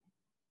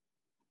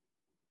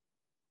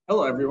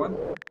Hello, everyone.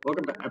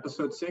 Welcome to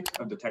episode 6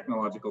 of the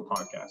Technological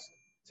Podcast.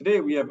 Today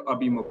we have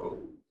Abhi Mukul.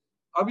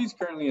 Abhi is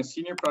currently a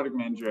senior product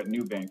manager at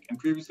Nubank and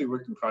previously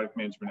worked in product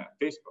management at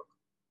Facebook.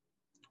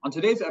 On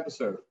today's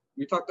episode,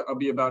 we talked to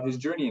Abhi about his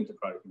journey into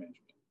product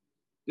management.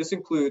 This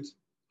includes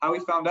how he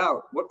found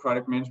out what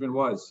product management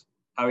was,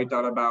 how he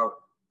thought about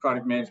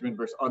product management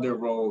versus other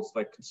roles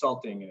like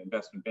consulting and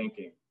investment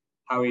banking,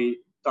 how he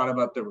thought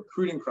about the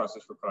recruiting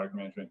process for product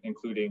management,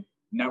 including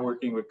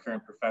networking with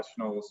current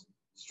professionals,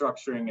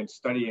 structuring and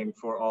studying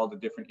for all the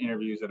different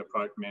interviews that a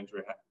product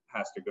manager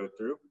has to go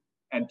through,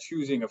 and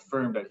choosing a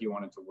firm that he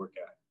wanted to work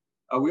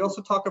at. We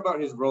also talk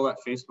about his role at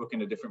Facebook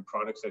and the different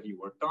products that he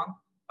worked on.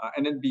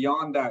 And then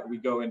beyond that, we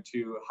go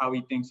into how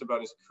he thinks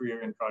about his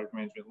career in product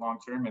management long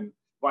term and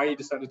why he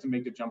decided to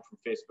make the jump from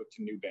Facebook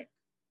to Nubank.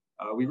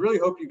 We really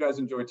hope you guys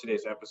enjoyed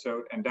today's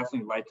episode, and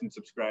definitely like and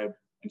subscribe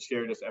and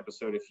share this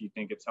episode if you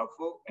think it's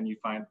helpful and you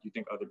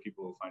think other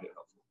people will find it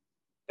helpful.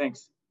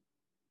 Thanks.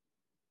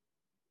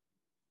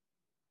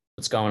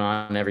 What's going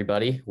on,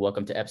 everybody?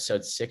 Welcome to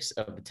episode 6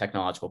 of the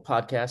Technological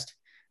Podcast.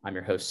 I'm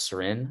your host,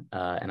 Sarin,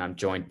 and I'm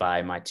joined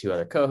by my two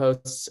other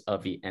co-hosts,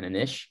 Avi and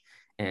Anish.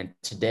 And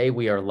today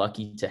we are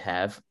lucky to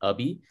have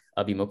Abhi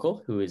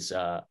Mukul, who is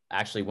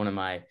actually one of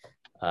my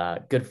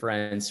good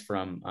friends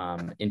from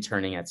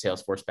interning at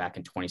Salesforce back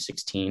in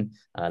 2016.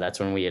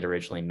 That's when we had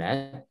originally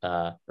met,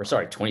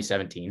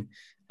 2017.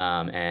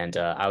 And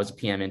I was a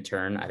PM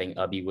intern. I think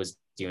Abhi was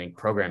doing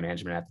program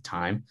management at the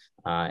time.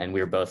 And we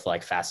were both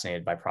like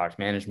fascinated by product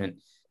management.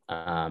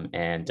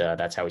 And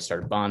that's how we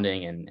started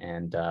bonding.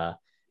 And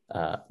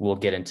we'll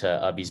get into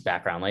Abhi's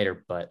background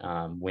later, but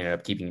we ended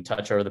up keeping in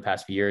touch over the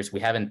past few years. We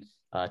haven't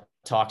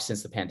talked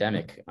since the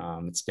pandemic.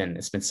 It's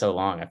been so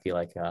long. I feel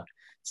like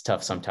it's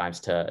tough sometimes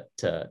to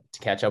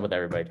catch up with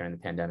everybody during the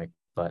pandemic,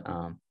 but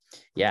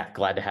yeah,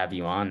 glad to have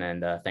you on,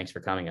 and thanks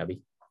for coming,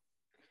 Abhi.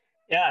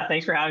 Yeah,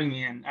 thanks for having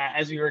me. And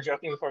as we were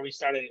joking before we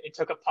started, it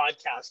took a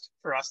podcast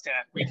for us to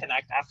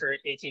reconnect after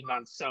 18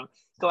 months. So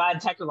glad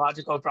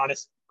Technological brought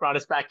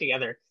us back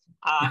together.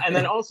 And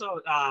then also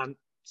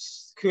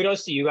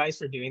kudos to you guys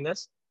for doing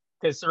this.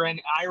 Because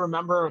Sarin, I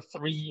remember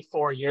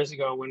 3-4 years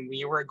ago when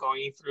we were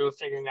going through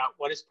figuring out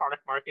what is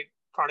product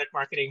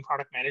marketing,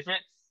 product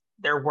management,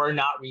 there were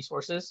not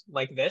resources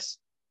like this.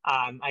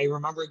 I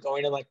remember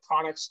going to like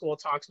product school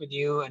talks with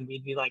you, and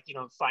we'd be like,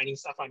 finding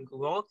stuff on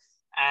Google,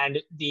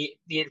 and the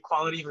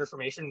quality of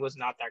information was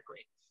not that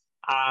great.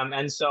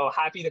 And so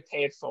happy to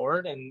pay it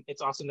forward, and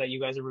it's awesome that you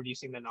guys are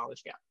reducing the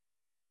knowledge gap.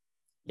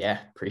 Yeah,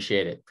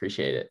 appreciate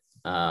it.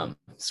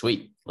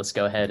 Sweet. Let's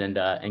go ahead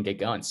and get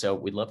going. So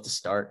we'd love to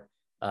start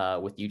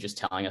with you just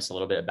telling us a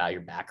little bit about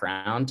your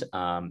background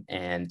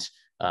and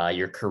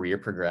your career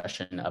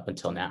progression up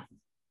until now.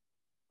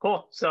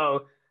 Cool.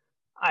 So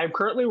I'm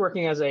currently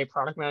working as a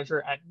product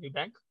manager at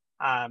Nubank.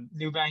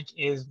 Nubank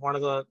is one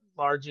of the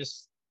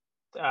largest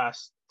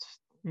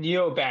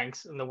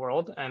neobanks in the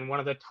world and one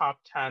of the top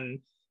 10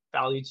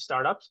 valued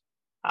startups.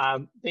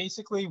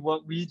 Basically,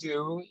 what we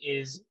do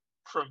is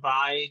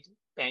provide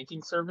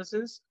banking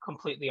services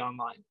completely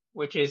online,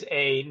 which is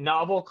a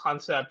novel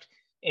concept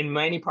in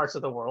many parts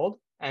of the world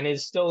and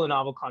is still a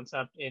novel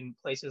concept in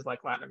places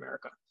like Latin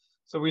America.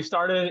 So we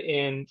started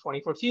in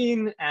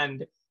 2014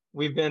 and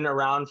we've been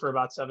around for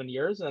about 7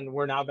 years, and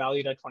we're now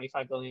valued at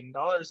 $25 billion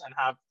and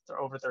have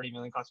over 30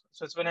 million customers.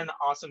 So it's been an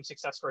awesome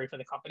success story for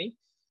the company.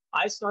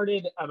 I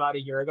started about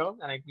a year ago,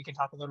 and we can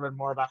talk a little bit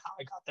more about how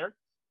I got there.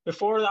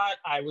 Before that,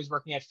 I was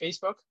working at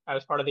Facebook. I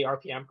was part of the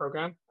RPM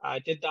program. I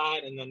did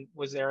that and then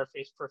was there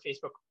for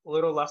Facebook a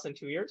little less than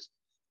 2 years.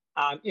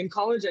 In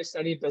college, I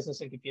studied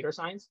business and computer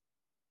science.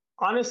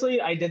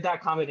 Honestly, I did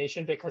that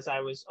combination because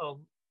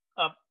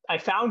I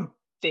found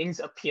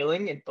things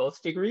appealing in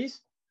both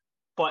degrees,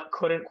 but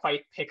couldn't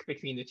quite pick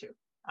between the two.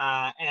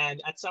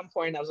 And at some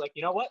point, I was like,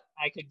 you know what?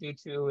 I could do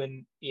two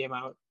in the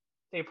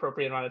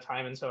appropriate amount of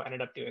time, and so I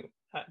ended up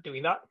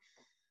doing that.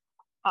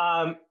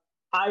 I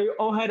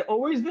had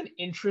always been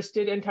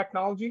interested in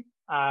technology.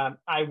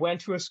 I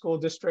went to a school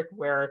district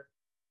where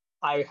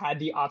I had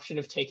the option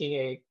of taking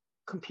a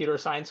computer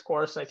science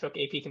course. I took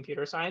AP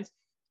Computer Science,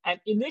 and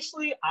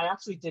initially, I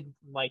actually didn't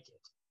like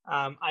it.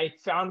 I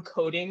found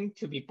coding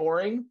to be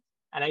boring,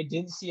 and I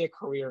didn't see a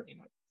career in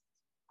it.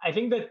 I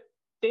think the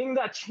thing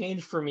that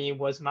changed for me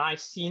was my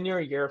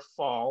senior year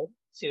fall,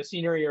 so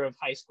senior year of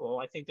high school.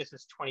 I think this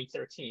was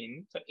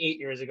 2013, so 8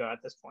 years ago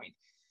at this point.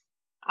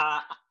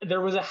 There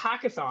was a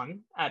hackathon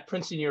at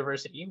Princeton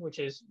University, which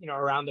is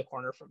around the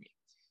corner from me.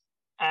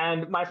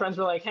 And my friends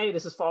were like, "Hey,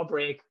 this is fall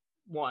break.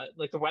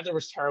 Like the weather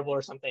was terrible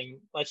or something.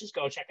 Let's just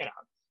go check it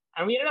out."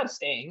 And we ended up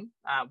staying.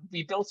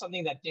 We built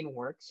something that didn't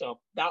work, so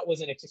that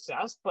wasn't a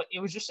success. But it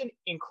was just an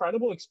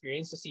incredible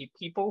experience to see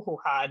people who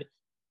had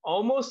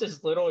almost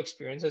as little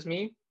experience as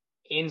me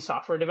in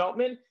software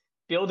development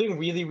building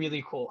really,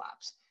 really cool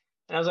apps.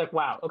 And I was like,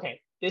 wow,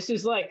 okay, this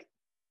is like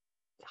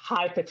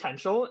high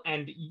potential,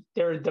 and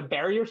the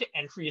barrier to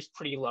entry is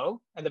pretty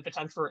low, and the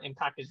potential for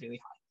impact is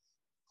really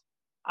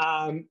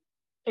high.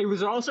 It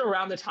was also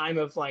around the time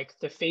of like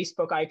the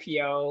Facebook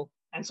IPO,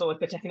 And so like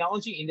the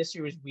technology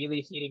industry was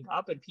really heating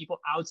up, and people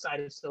outside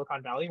of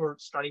Silicon Valley were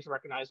starting to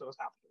recognize what was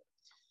happening.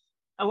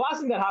 And the last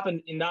thing that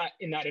happened in that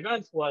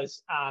event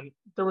was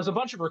there was a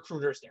bunch of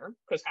recruiters there,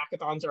 because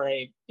hackathons are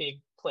a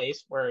big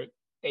place where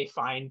they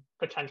find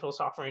potential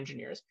software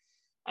engineers.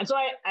 And so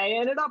I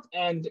ended up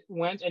and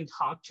went and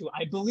talked to,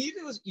 I believe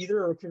it was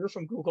either a recruiter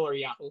from Google or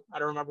Yahoo. I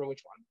don't remember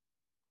which one.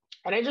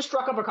 And I just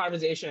struck up a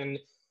conversation,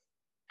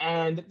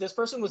 and this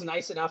person was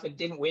nice enough and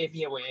didn't wave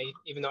me away,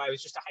 even though I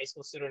was just a high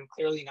school student,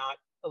 clearly not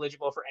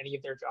eligible for any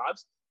of their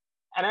jobs.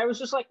 And I was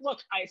just like, look,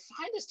 I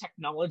find this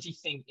technology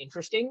thing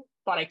interesting,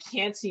 but I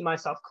can't see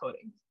myself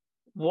coding.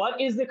 What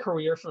is the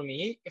career for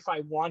me if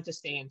I want to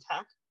stay in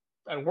tech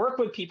and work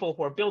with people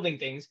who are building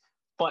things,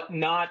 but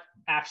not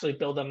actually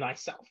build them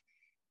myself?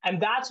 And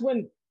that's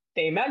when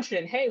they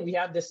mentioned, hey, we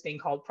have this thing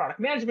called product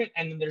management,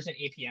 and then there's an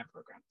APM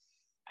program.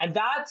 And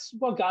that's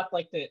what got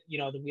like the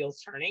wheels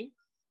turning.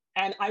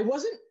 And I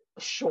wasn't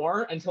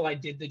sure until I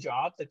did the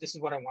job that this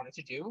is what I wanted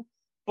to do,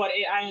 but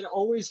I had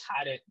always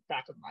had it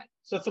back of mind.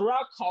 So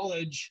throughout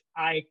college,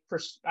 I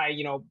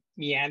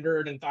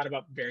meandered and thought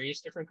about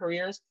various different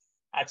careers.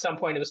 At some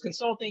point, it was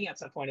consulting. At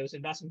some point, it was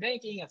investment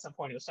banking. At some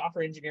point, it was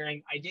software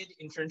engineering. I did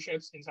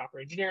internships in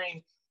software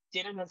engineering,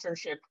 did an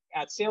internship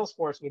at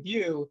Salesforce with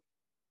you.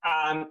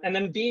 And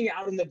then being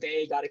out in the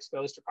Bay, got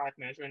exposed to product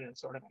management and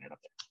sort of ended up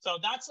there. So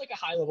that's like a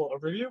high level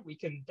overview. We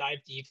can dive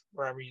deep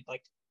wherever you'd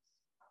like to.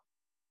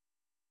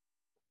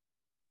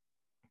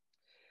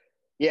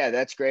 Yeah,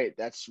 that's great.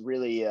 That's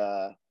really,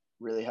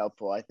 really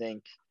helpful. I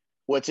think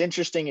what's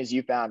interesting is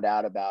you found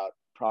out about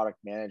product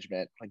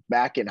management like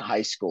back in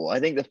high school. I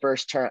think the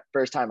first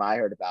time I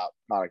heard about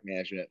product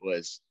management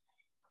was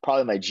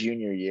probably my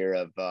junior year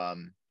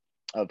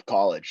of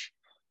college.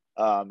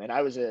 And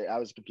I was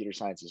a computer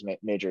sciences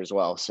major as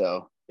well.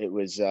 So it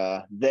was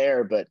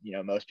there, but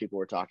most people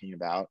were talking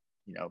about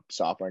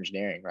software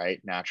engineering, right?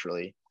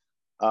 Naturally.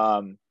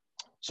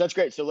 So that's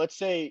great. So let's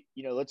say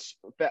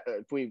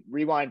if we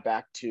rewind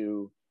back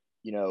to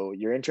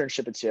your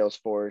internship at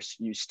Salesforce,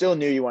 you still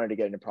knew you wanted to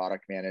get into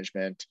product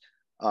management.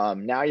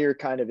 Now you're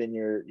kind of in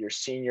your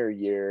senior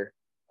year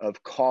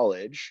of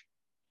college.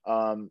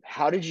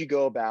 How did you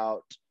go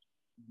about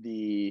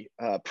the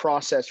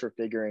process for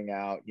figuring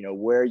out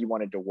where you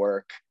wanted to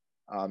work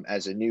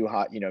as a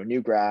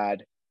new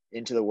grad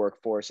into the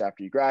workforce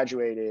after you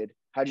graduated?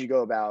 How did you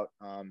go about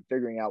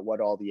figuring out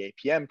what all the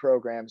APM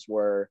programs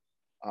were,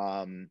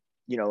 and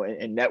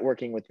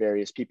networking with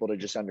various people to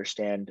just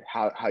understand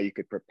how you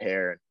could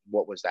prepare?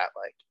 What was that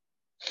like?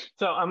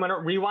 So I'm going to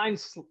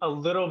rewind a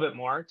little bit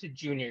more to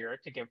junior year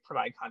to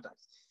provide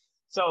context.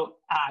 So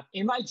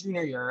in my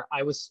junior year,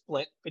 I was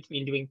split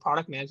between doing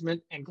product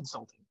management and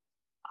consulting.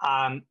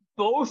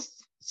 Both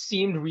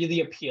seemed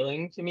really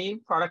appealing to me,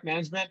 product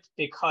management,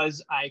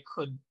 because I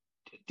could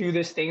do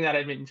this thing that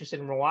I've been interested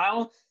in for a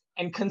while,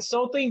 and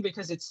consulting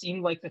because it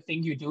seemed like the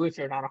thing you do if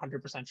you're not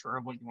 100% sure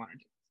of what you want to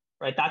do,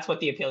 right? That's what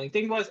the appealing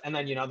thing was. And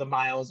then, the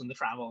miles and the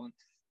travel and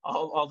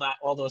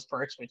all those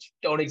perks, which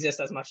don't exist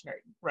as much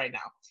right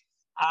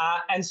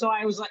now. And so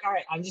I was like, all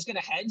right, I'm just going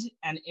to hedge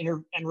and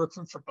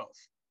recruit for both.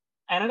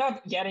 I ended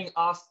up getting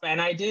off,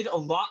 and I did a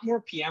lot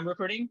more PM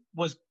recruiting,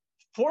 was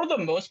for the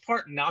most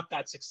part not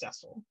that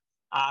successful.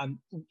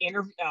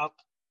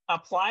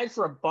 Applied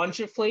for a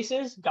bunch of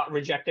places, got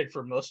rejected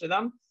for most of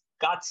them,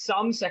 got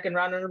some second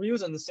round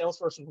interviews, and the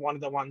Salesforce was one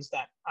of the ones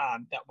that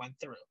went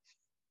through.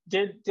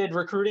 Did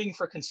recruiting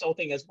for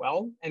consulting as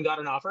well and got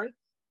an offer.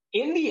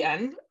 In the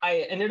end,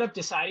 I ended up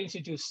deciding to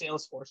do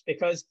Salesforce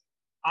because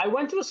I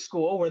went to a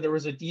school where there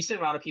was a decent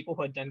amount of people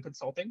who had done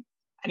consulting.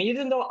 And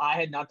even though I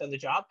had not done the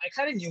job, I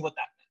kind of knew what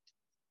that meant.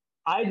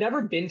 I had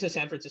never been to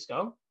San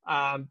Francisco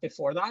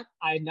before that.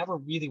 I had never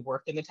really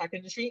worked in the tech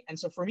industry. And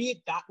so for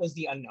me, that was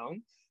the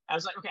unknown. I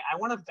was like, okay, I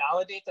want to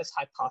validate this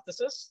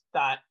hypothesis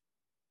that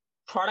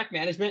product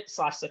management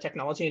 / the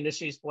technology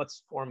industry is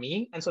what's for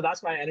me. And so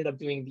that's why I ended up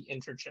doing the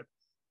internship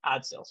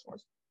at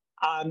Salesforce.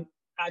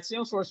 At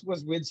Salesforce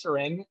was with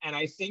Surin, and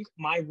I think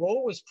my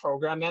role was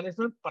program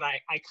management, but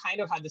I kind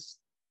of had this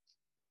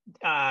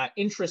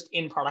interest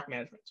in product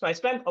management. So I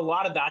spent a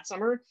lot of that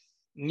summer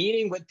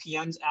meeting with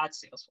PMs at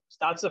Salesforce.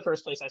 That's the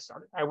first place I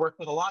started. I worked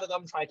with a lot of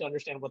them, tried to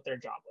understand what their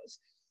job was.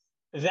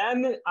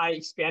 Then I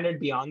expanded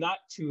beyond that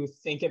to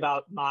think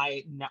about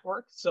my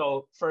network.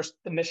 So first,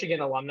 the Michigan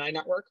Alumni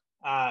Network,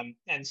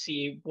 and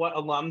see what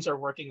alums are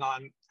working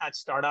on at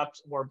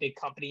startups or big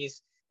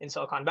companies in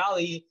Silicon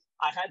Valley.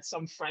 I had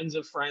some friends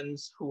of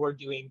friends who were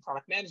doing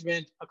product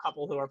management, a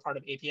couple who are part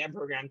of APM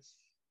programs,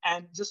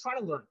 and just trying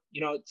to learn,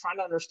 trying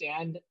to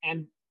understand.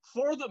 And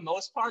for the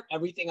most part,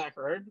 everything I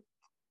heard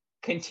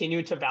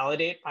continued to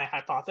validate my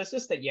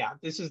hypothesis that, yeah,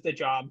 this is the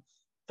job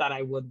that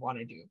I would want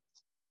to do.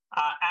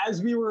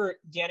 As we were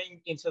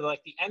getting into the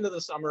end of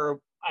the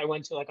summer, I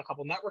went to a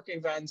couple networking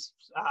events,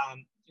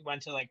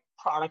 went to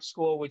product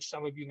school, which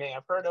some of you may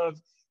have heard of,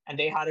 and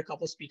they had a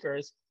couple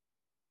speakers.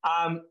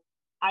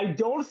 I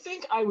don't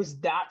think I was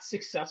that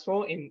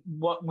successful in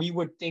what we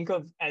would think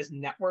of as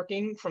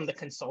networking from the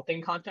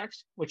consulting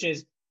context, which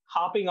is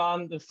hopping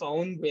on the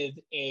phone with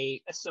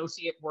a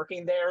associate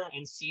working there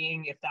and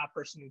seeing if that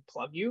person would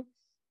plug you.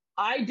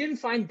 I didn't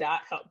find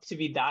that to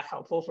be that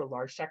helpful for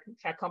large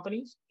tech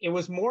companies. It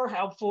was more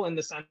helpful in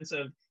the sense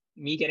of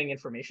me getting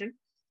information.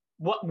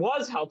 What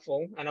was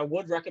helpful, and I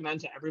would recommend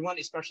to everyone,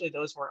 especially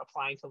those who are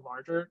applying to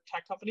larger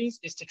tech companies,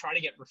 is to try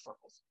to get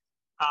referrals.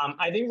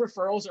 I think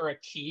referrals are a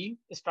key,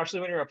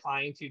 especially when you're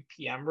applying to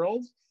PM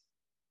roles,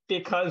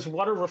 because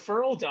what a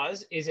referral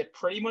does is it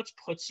pretty much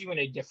puts you in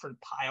a different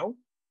pile,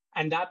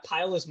 and that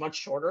pile is much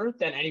shorter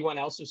than anyone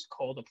else who's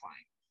cold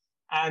applying.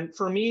 And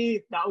for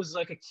me, that was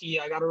like a key.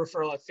 I got a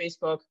referral at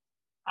Facebook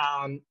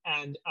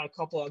and a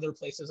couple other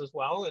places as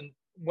well. And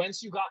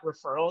once you got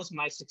referrals,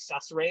 my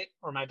success rate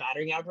or my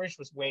batting average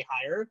was way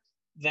higher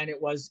than it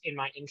was in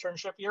my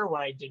internship year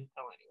where I didn't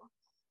know anyone.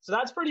 So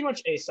that's pretty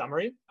much a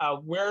summary.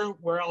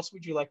 Where else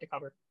would you like to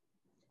cover?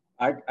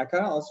 I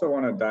kind of also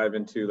want to dive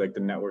into like the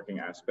networking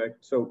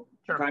aspect. So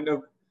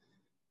Sure.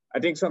 I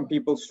think some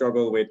people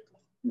struggle with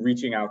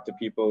reaching out to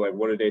people. Like,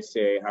 what do they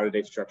say? How do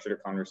they structure the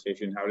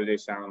conversation? How do they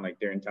sound like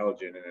they're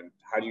intelligent? And then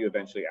how do you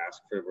eventually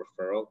ask for a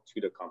referral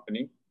to the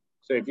company?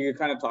 So if you could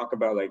kind of talk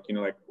about like,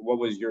 like what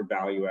was your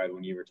value add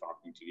when you were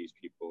talking to these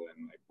people,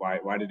 and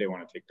like why did they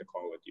want to take the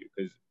call with you?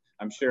 Because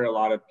I'm sure a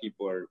lot of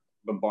people are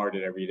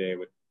bombarded every day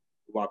with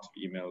lots of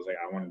emails like,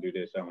 I want to do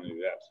this, I want to do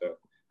that. So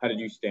how did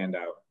you stand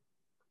out?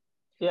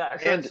 Yeah,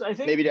 and I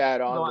think maybe to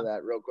add on to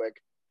that real quick,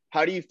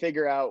 how do you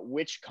figure out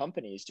which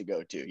companies to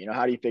go to?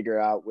 How do you figure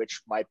out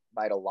which might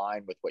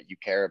align with what you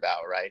care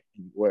about, right?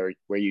 And where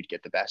you'd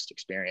get the best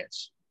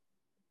experience?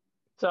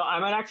 So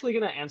I'm actually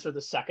going to answer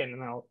the second,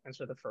 and then I'll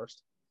answer the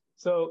first.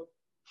 So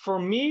for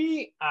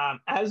me,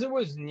 as it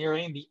was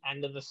nearing the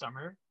end of the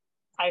summer,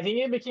 I think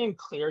it became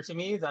clear to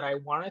me that I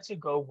wanted to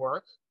go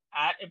work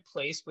at a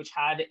place which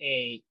had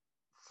a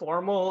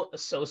formal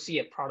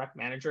associate product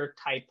manager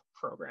type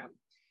program.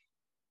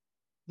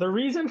 The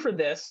reason for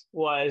this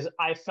was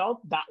I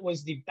felt that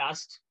was the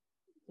best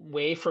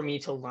way for me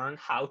to learn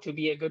how to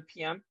be a good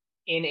PM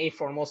in a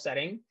formal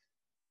setting.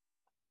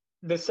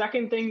 The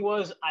second thing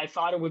was I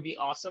thought it would be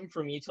awesome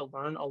for me to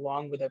learn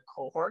along with a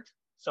cohort.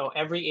 So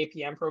every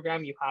APM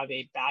program, you have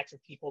a batch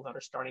of people that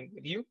are starting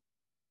with you.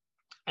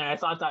 And I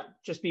thought that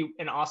just be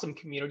an awesome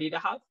community to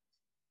have.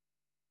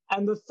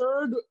 And the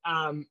third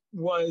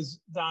was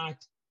that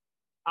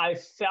I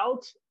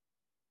felt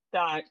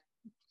that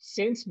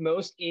since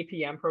most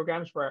APM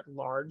programs were at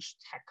large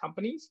tech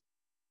companies,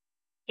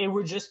 it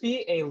would just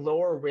be a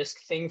lower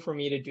risk thing for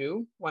me to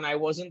do when I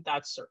wasn't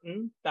that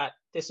certain that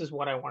this is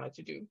what I wanted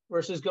to do,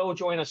 versus go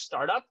join a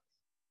startup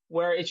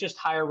where it's just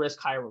higher risk,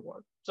 higher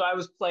reward. So I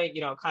was playing,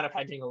 kind of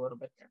hedging a little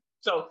bit there.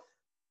 So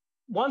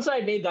once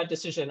I made that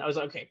decision, I was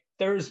like, okay,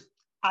 there's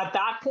at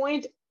that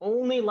point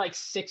only like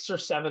 6 or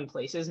 7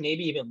 places,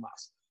 maybe even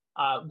less,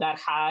 that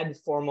had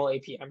formal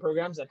APM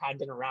programs that had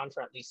been around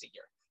for at least a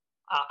year.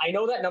 I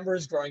know that number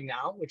is growing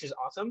now, which is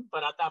awesome,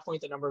 but at that point,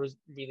 the number was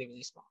really,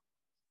 really small.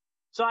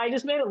 So I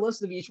just made a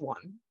list of each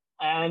one.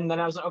 And then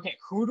I was like, okay,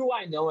 who do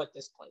I know at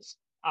this place?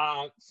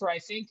 For I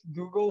think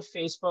Google,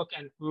 Facebook,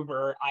 and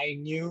Uber, I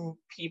knew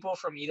people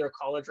from either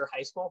college or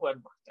high school who had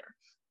worked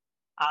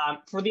there.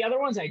 For the other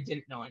ones, I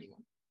didn't know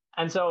anyone.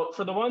 And so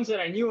for the ones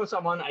that I knew of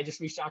someone, I just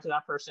reached out to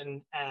that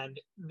person. And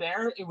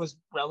there it was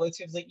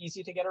relatively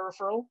easy to get a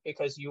referral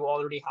because you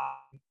already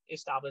have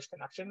established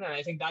connection. And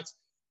I think that's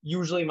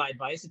usually my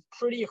advice. It's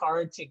pretty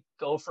hard to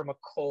go from a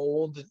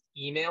cold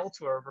email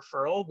to a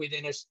referral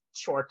within a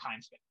short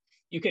time span.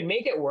 You can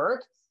make it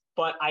work,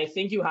 but I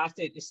think you have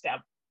to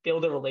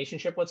build a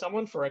relationship with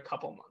someone for a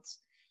couple months.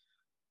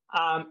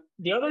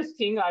 The other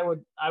thing I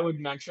would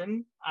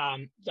mention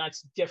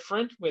that's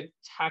different with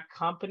tech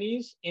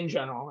companies in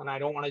general, and I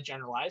don't want to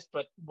generalize,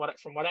 but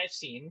from what I've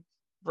seen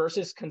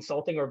versus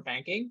consulting or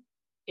banking,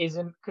 is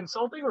in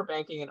consulting or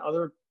banking and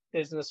other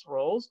business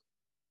roles,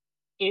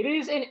 it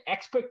is an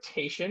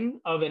expectation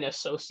of an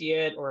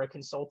associate or a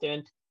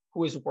consultant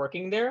who is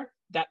working there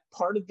that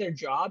part of their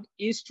job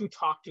is to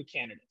talk to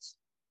candidates.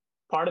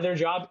 Part of their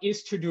job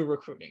is to do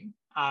recruiting.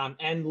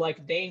 And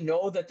like they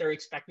know that they're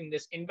expecting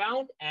this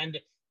inbound, and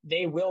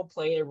they will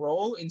play a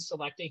role in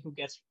selecting who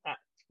gets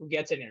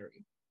an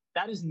interview.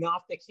 That is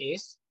not the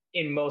case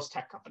in most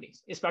tech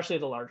companies, especially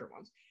the larger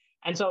ones.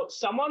 And so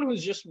someone who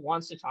just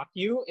wants to talk to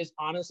you is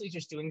honestly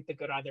just doing the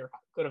good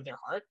of their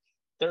heart.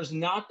 There's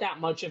not that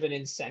much of an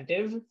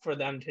incentive for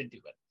them to do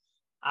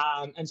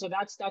it. And so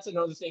that's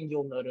another thing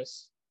you'll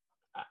notice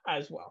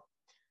as well.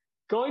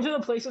 Going to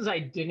the places I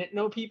didn't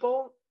know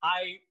people,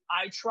 I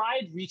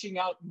tried reaching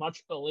out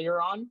much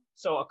earlier on,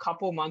 so a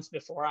couple months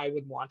before I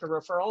would want a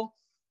referral,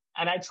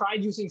 and I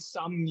tried using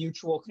some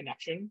mutual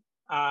connection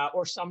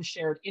or some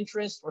shared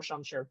interest or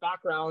some shared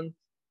background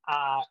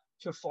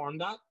to form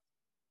that.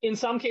 In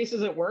some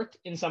cases it worked,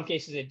 in some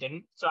cases it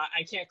didn't. So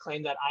I can't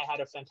claim that I had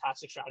a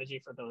fantastic strategy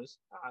for those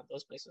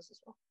places as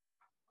well.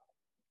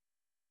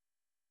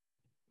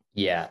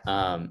 Yeah.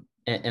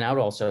 And I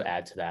would also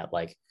add to that,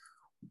 like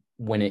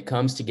when it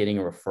comes to getting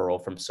a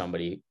referral from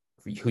somebody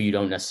who you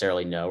don't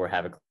necessarily know or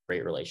have a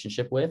great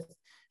relationship with,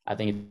 I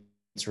think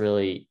it's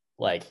really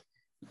like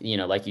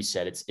like you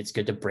said, it's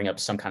good to bring up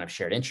some kind of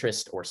shared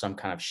interest or some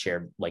kind of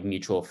shared like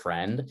mutual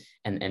friend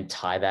and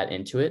tie that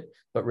into it.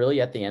 But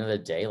really at the end of the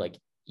day, like,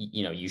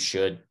 you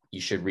should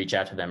reach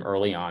out to them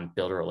early on,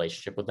 build a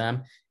relationship with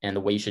them. And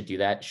the way you should do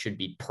that should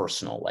be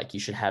personal. Like you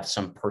should have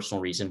some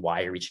personal reason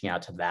why you're reaching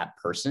out to that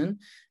person.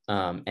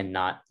 And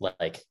not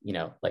like,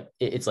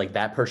 it's like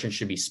that person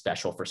should be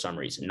special for some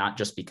reason, not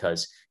just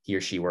because he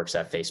or she works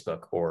at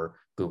Facebook or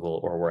Google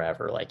or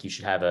wherever. Like you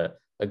should have a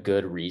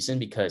good reason,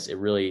 because it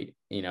really,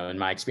 in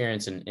my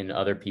experience and in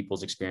other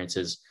people's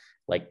experiences,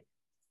 like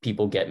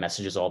people get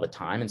messages all the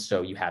time. And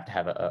so you have to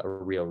have a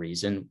real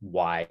reason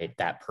why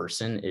that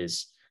person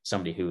is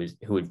somebody who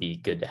would be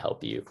good to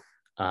help you.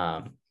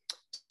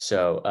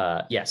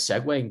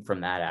 Segueing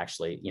from that,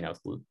 actually,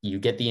 you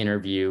get the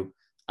interview,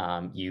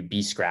 you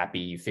be scrappy,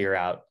 you figure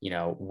out,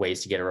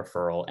 ways to get a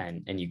referral,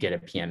 and you get a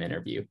PM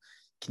interview.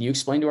 Can you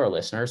explain to our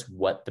listeners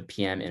what the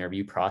PM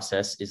interview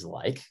process is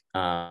like?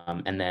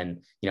 And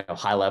then,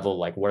 high level,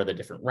 like what are the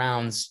different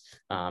rounds,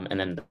 and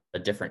then the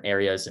different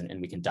areas, and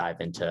we can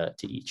dive into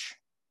each.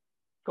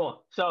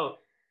 Cool. So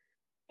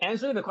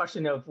answering the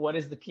question of what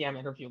is the PM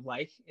interview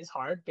like is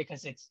hard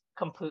because it's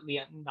completely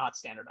not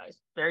standardized.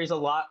 Varies a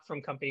lot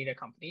from company to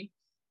company.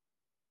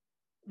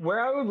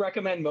 Where I would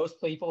recommend most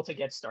people to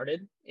get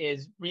started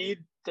is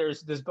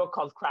there's this book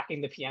called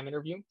Cracking the PM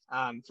Interview.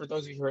 For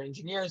those of you who are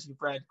engineers,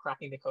 you've read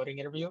Cracking the Coding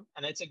Interview,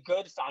 and it's a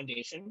good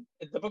foundation.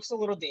 The book's a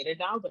little dated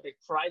now, but it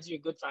provides you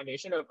a good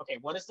foundation of, okay,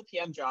 what is the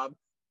PM job?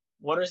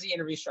 What are the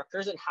interview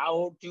structures, and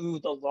how do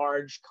the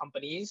large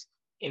companies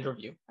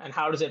interview, and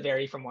how does it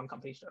vary from one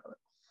company to another?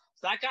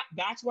 So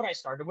that's what I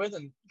started with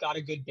and got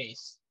a good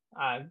base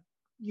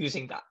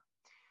using that.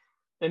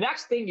 The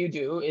next thing you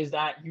do is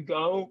that you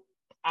go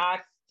at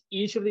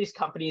each of these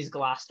companies'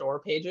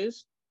 Glassdoor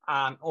pages,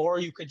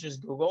 or you could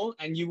just Google,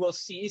 and you will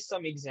see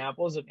some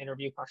examples of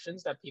interview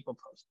questions that people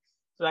post.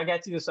 So that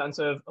gets you the sense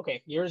of,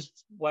 okay, here's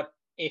what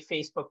a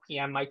Facebook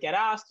PM might get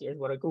asked, here's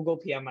what a Google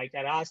PM might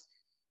get asked,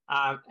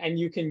 and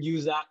you can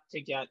use that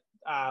to get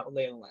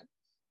lay of the land.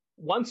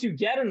 Once you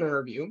get an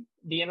interview,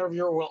 the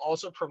interviewer will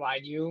also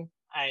provide you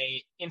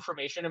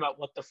information about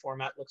what the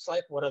format looks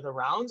like, what are the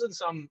rounds, and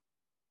some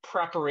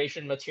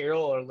preparation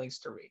material or links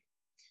to read.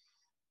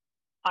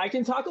 I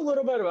can talk a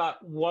little bit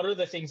about what are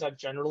the things I've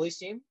generally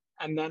seen,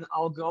 and then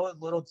I'll go a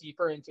little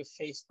deeper into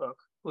Facebook,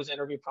 whose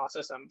interview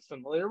process I'm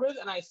familiar with,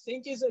 and I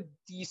think is a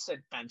decent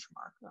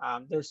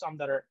benchmark. There's some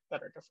that are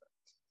different.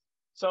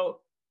 So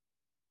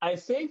I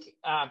think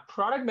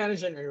product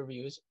management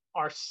interviews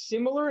are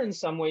similar in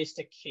some ways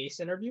to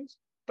case interviews,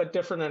 but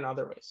different in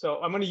other ways.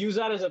 So I'm going to use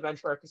that as a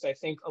benchmark because I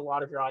think a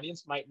lot of your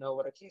audience might know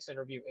what a case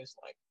interview is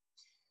like.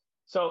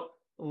 So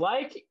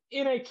like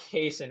in a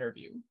case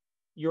interview,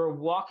 you're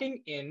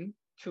walking in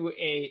to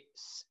a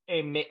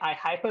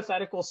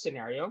hypothetical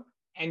scenario,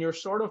 and you're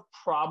sort of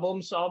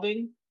problem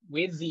solving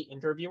with the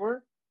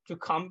interviewer to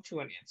come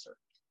to an answer.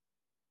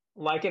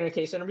 Like in a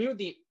case interview,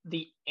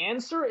 the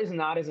answer is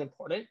not as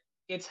important.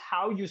 It's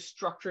how you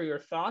structure your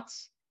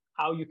thoughts,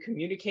 how you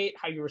communicate,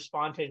 how you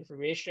respond to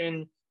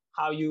information,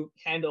 how you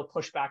handle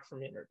pushback from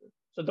the interview.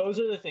 So those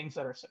are the things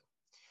that are similar.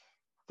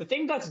 The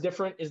thing that's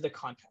different is the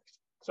context.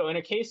 So in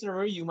a case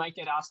interview, you might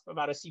get asked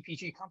about a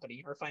CPG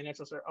company or a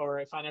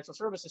financial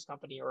services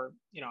company, or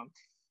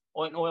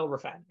an oil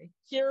refinery.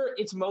 Here,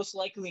 it's most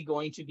likely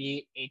going to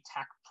be a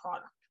tech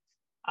product.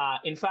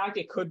 In fact,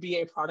 it could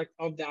be a product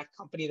of that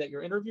company that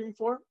you're interviewing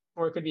for,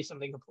 or it could be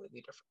something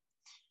completely different.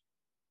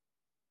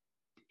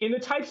 In the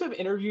types of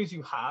interviews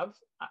you have,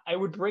 I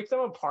would break them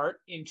apart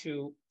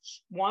into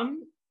one,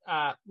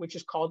 which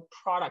is called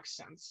product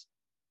sense.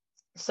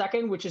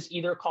 Second, which is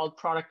either called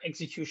product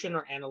execution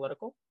or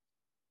analytical.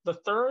 The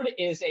third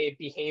is a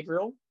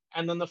behavioral,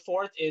 and then the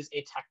fourth is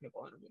a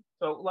technical interview.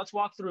 So let's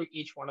walk through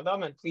each one of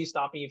them, and please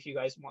stop me if you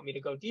guys want me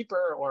to go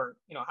deeper or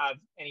have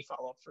any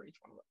follow-up for each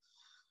one of them.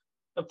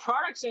 The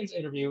product sense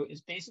interview is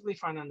basically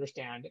trying to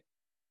understand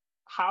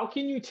how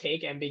can you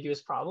take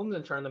ambiguous problems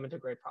and turn them into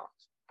great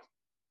products.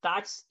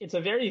 It's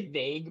a very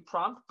vague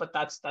prompt, but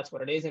that's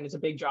what it is, and it's a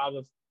big job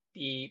of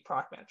the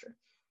product manager.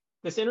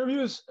 This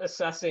interview is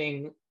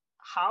assessing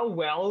how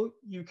well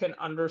you can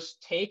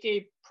take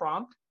a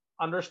prompt,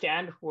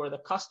 understand who are the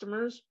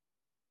customers,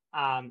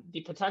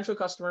 the potential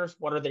customers,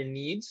 what are their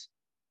needs,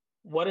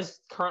 what is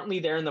currently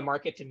there in the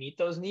market to meet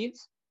those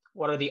needs,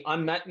 what are the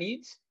unmet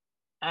needs,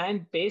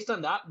 and based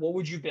on that, what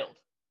would you build?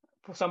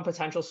 Some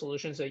potential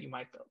solutions that you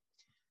might build.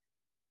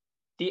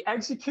 The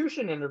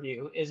execution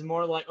interview is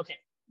more like, okay,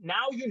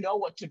 now you know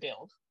what to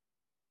build.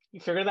 You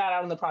figure that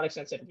out in the product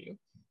sense interview.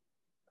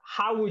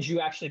 How would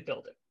you actually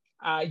build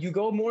it? You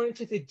go more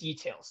into the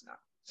details now.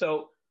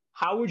 So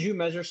how would you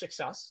measure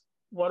success?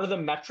 What are the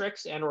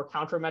metrics and or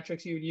counter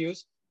metrics you would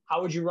use?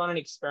 How would you run an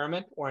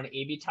experiment or an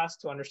A/B test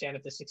to understand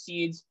if this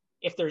succeeds?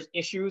 If there's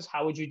issues,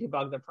 how would you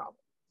debug the problem?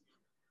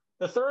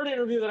 The third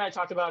interview that I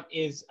talked about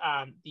is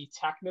the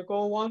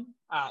technical one.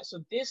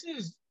 So this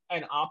is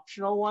an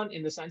optional one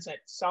in the sense that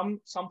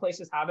some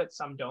places have it,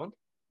 some don't.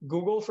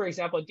 Google, for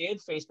example, did,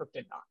 Facebook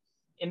did not.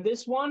 In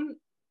this one,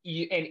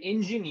 an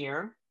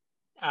engineer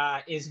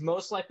is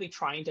most likely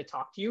trying to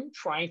talk to you,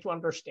 trying to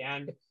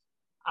understand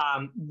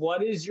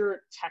what is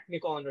your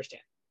technical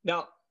understanding.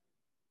 Now,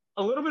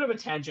 a little bit of a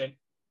tangent.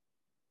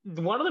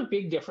 One of the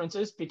big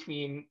differences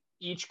between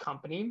each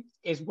company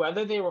is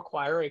whether they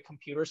require a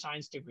computer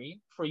science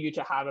degree for you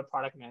to have a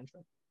product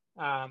management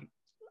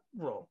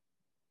role.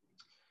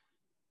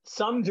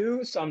 Some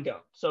do, some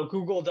don't. So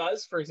Google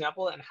does, for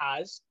example, and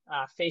has.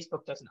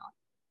 Facebook does not.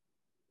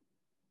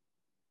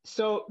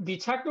 So the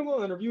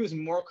technical interview is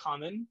more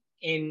common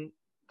in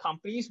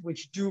companies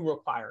which do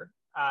require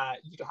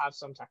you to have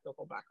some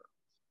technical background.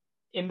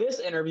 In this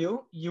interview,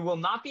 you will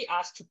not be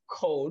asked to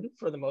code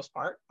for the most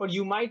part, but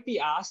you might be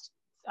asked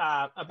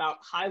about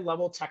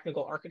high-level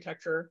technical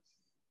architecture,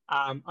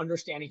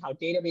 understanding how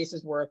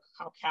databases work,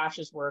 how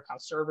caches work, how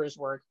servers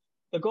work.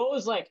 The goal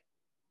is like,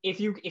 if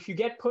you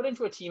get put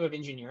into a team of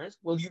engineers,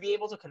 will you be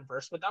able to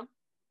converse with them?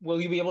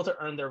 Will you be able to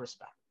earn their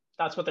respect?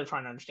 That's what they're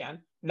trying to understand,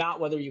 not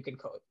whether you can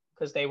code,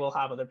 because they will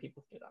have other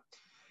people do that.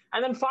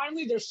 And then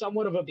finally, there's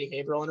somewhat of a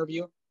behavioral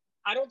interview.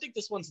 I don't think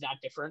this one's that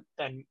different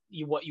than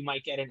what you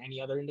might get in any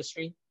other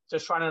industry.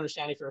 Just trying to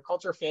understand if you're a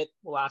culture fit.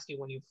 We'll ask you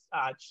when you've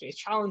faced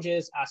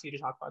challenges, ask you to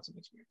talk about some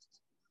experiences.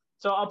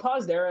 So I'll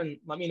pause there and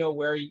let me know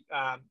where you'd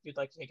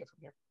like to take it from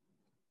here.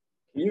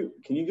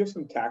 Can you give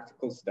some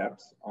tactical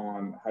steps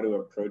on how to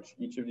approach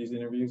each of these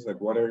interviews?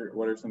 Like what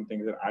are some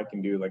things that I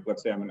can do? Like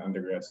let's say I'm an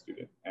undergrad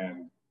student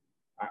and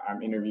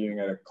I'm interviewing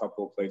at a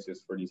couple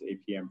places for these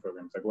APM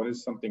programs. Like what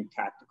is something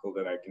tactical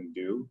that I can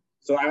do?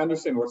 So I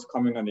understand what's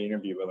coming on the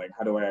interview, but like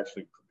how do I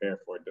actually prepare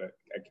for it?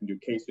 I can do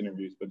case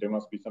interviews, but there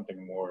must be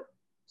something more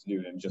to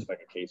do than just like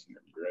a case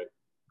interview, right?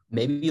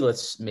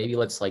 Maybe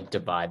let's like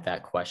divide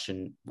that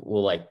question.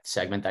 We'll like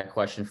segment that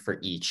question for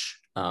each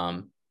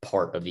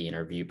part of the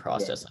interview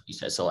process, like you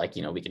said. So like,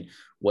 we can,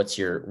 what's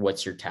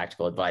your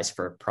tactical advice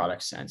for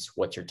product sense?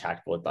 What's your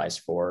tactical advice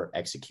for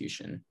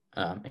execution,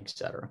 et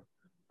cetera?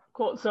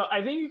 Cool. So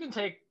I think you can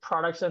take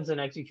product sense and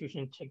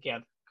execution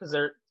together because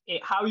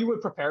how you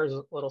would prepare is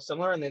a little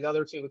similar, and the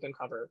other two we can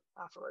cover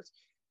afterwards.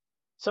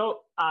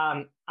 So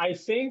I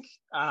think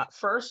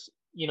first,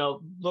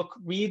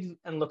 read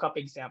and look up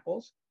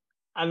examples.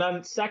 And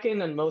then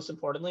second, and most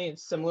importantly, and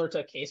similar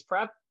to case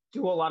prep,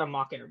 do a lot of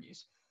mock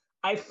interviews.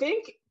 I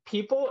think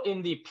people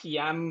in the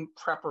PM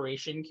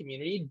preparation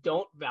community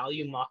don't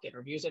value mock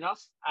interviews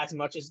enough as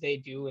much as they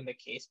do in the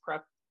case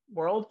prep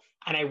world,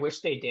 and I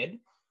wish they did.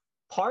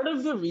 Part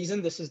of the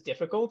reason this is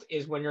difficult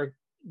is when you're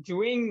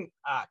doing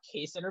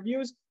case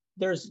interviews,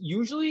 there's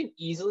usually an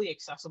easily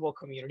accessible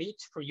community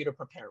for you to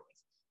prepare with.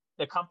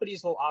 The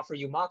companies will offer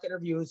you mock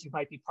interviews. You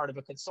might be part of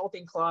a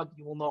consulting club.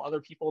 You will know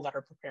other people that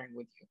are preparing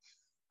with you.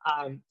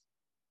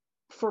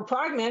 For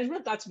product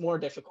management, that's more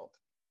difficult.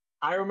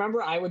 I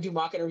remember I would do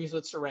mock interviews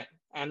with Seren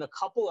and a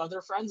couple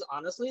other friends,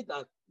 honestly,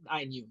 that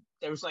I knew.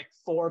 There was like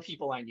 4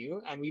 people I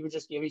knew, and we would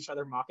just give each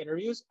other mock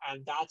interviews,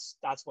 and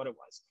that's what it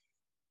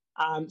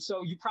was.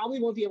 So you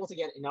probably won't be able to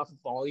get enough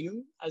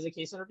volume as a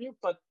case interview,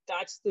 but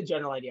that's the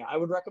general idea. I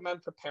would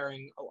recommend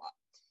preparing a lot.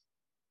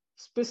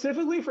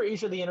 Specifically for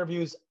each of the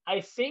interviews,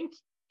 I think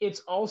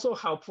it's also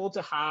helpful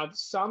to have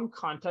some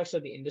context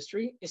of the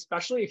industry,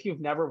 especially if you've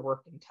never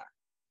worked in tech.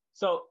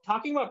 So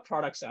talking about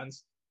product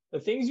sense, the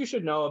things you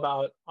should know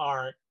about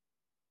are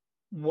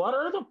what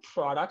are the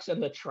products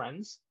and the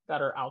trends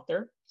that are out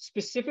there.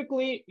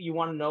 Specifically, you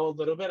want to know a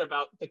little bit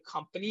about the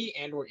company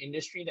and or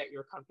industry that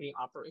your company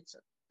operates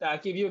in.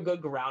 That give you a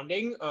good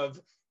grounding of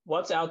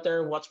what's out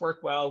there, what's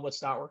worked well,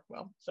 what's not worked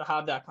well. So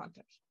have that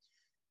context.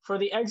 For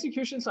the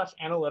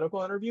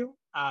execution/analytical interview,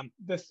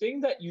 the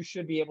thing that you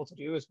should be able to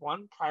do is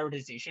one,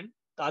 prioritization.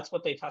 That's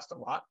what they test a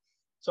lot.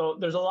 So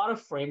there's a lot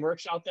of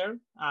frameworks out there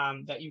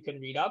that you can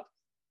read up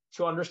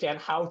to understand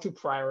how to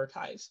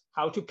prioritize,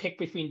 how to pick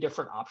between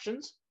different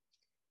options.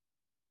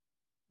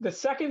 The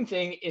second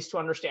thing is to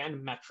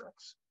understand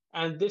metrics.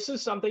 And this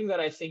is something that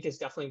I think is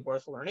definitely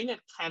worth learning and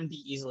can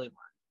be easily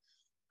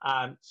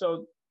learned.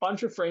 So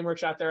bunch of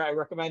frameworks out there. I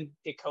recommend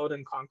Decode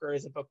and Conquer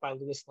is a book by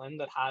Lewis Lin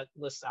that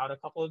lists out a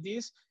couple of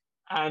these.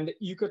 And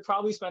you could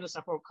probably spend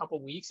a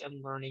couple weeks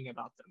and learning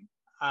about them.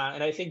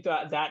 And I think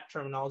that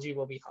terminology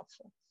will be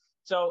helpful.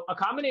 So a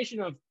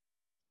combination of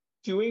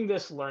doing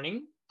this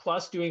learning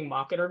plus doing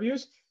mock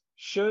interviews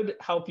should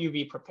help you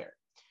be prepared.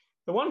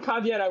 The one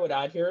caveat I would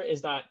add here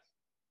is that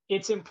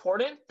it's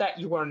important that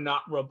you are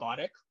not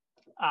robotic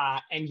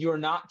and you're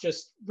not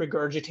just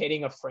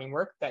regurgitating a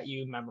framework that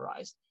you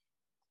memorized.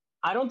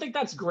 I don't think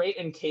that's great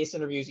in case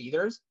interviews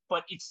either,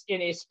 but it's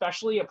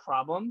especially a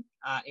problem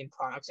in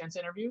product sense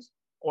interviews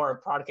or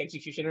product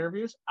execution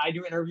interviews. I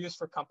do interviews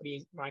for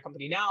my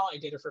company now. I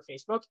did it for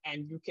Facebook,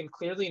 and you can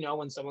clearly know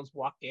when someone's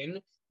walked in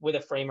with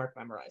a framework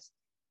memorized.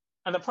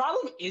 And the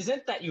problem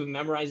isn't that you've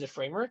memorized a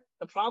framework.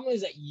 The problem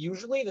is that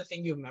usually the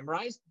thing you've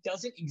memorized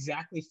doesn't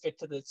exactly fit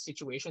to the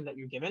situation that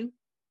you're given,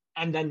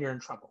 and then you're in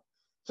trouble.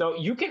 So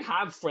you can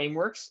have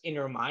frameworks in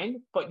your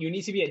mind, but you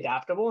need to be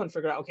adaptable and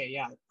figure out, okay,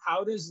 yeah,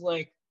 how does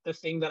the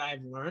thing that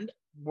I've learned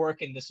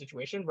work in this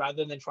situation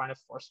rather than trying to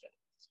force it.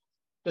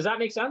 Does that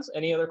make sense?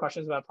 Any other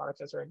questions about product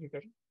sense or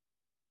execution?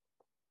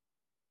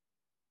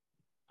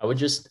 I would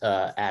just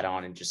add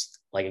on and just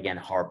like, again,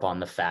 harp on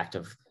the fact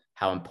of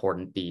how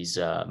important these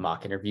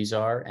mock interviews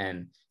are.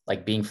 And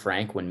like being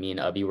frank, when me and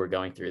Ubby were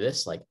going through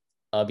this, like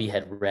Ubby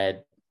had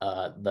read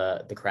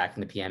the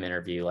Cracking the PM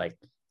interview, like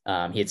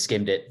he had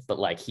skimmed it, but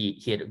like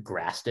he had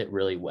grasped it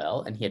really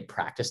well and he had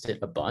practiced it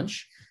a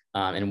bunch.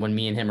 And when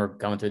me and him are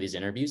going through these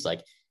interviews,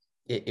 like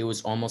it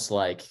was almost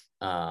like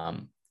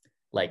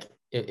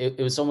it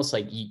was almost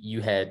like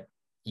you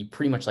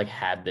pretty much like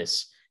had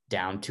this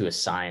down to a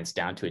science,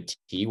 down to a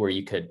T, where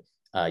you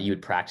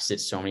would practice it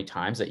so many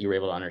times that you were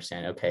able to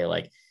understand, okay,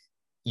 like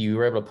you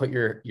were able to put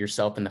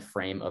yourself in the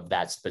frame of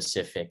that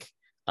specific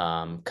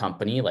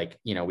company. Like,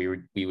 you know, we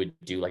would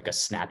do like a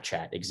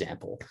Snapchat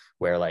example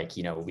where like,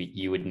 you know,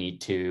 you would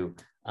need to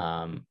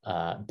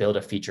build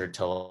a feature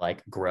to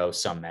like grow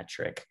some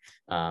metric.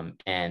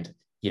 And,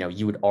 you know,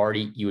 you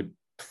would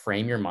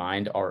frame your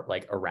mind or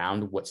like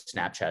around what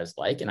Snapchat is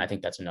like. And I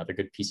think that's another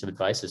good piece of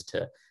advice is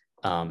to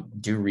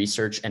do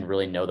research and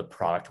really know the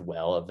product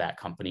well of that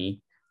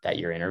company that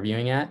you're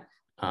interviewing at,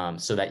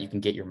 so that you can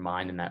get your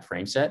mind in that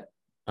frame set.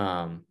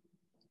 And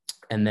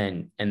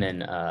then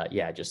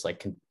just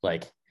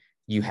like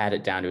you had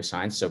it down to a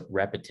science. So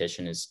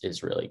repetition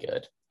is really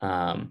good.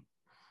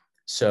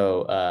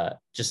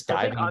 Just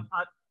diving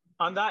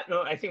on that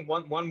note, I think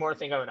one more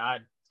thing I would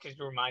add, because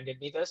you reminded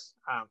me this,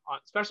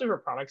 especially for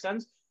product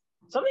sense,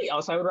 something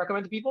else I would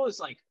recommend to people is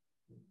like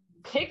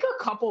pick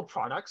a couple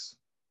products,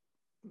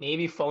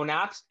 maybe phone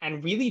apps,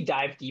 and really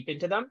dive deep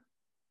into them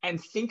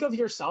and think of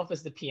yourself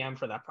as the PM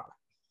for that product.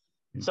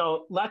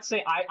 So let's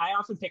say I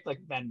often pick like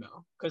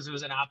Venmo because it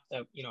was an app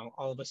that, you know,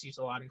 all of us used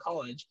a lot in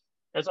college.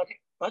 It's okay,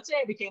 let's say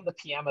I became the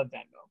PM of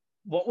Venmo.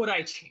 What would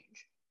I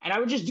change? And I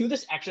would just do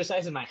this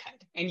exercise in my head.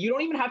 And you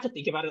don't even have to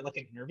think about it like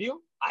an interview.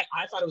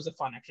 I thought it was a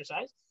fun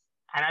exercise.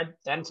 And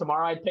then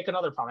tomorrow I'd pick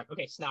another product.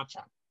 Okay,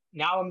 Snapchat.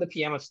 Now I'm the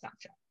PM of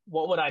Snapchat.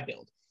 What would I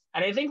build?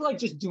 And I think like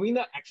just doing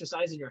that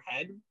exercise in your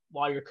head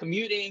while you're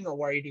commuting or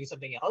while you're doing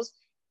something else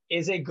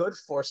is a good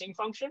forcing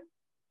function.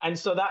 And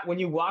so that when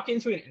you walk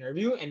into an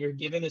interview and you're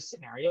given a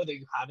scenario that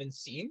you haven't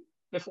seen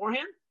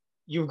beforehand,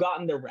 you've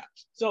gotten the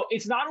reps. So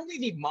it's not only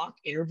the mock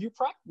interview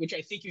prep, which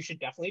I think you should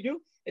definitely do,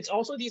 it's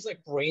also these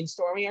like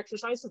brainstorming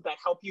exercises that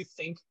help you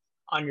think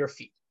on your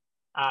feet.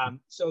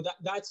 So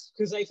that's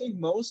because I think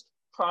most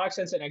product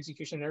sense and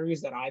execution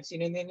interviews that I've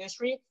seen in the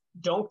industry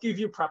don't give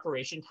you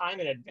preparation time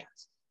in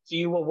advance. So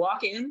you will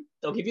walk in,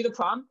 they'll give you the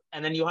prompt,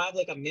 and then you'll have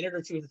like a minute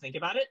or two to think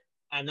about it,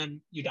 and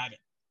then you dive in.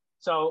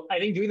 So I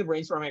think doing the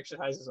brainstorming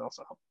exercises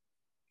also help.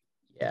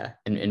 Yeah,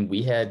 and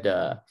we had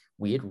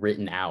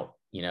written out,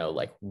 you know,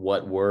 like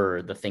what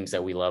were the things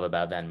that we love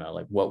about Venmo,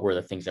 like what were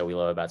the things that we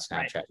love about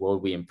Snapchat, right. What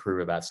would we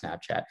improve about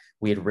Snapchat?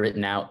 We had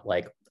written out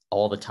like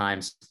all the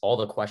times, all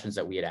the questions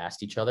that we had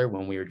asked each other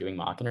when we were doing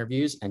mock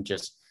interviews, and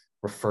just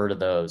refer to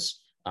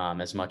those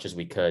as much as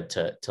we could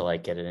to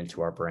like get it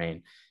into our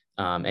brain.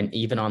 And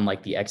even on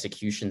like the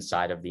execution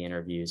side of the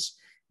interviews,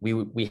 we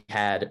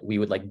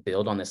would like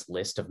build on this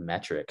list of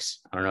metrics.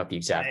 I don't know if you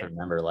exactly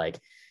remember, like,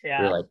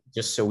 we're like,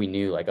 just so we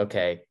knew like,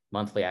 okay,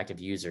 monthly active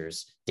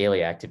users,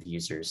 daily active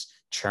users,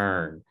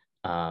 churn,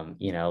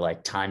 you know,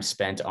 like time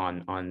spent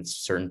on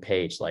certain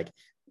page, like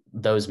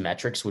those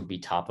metrics would be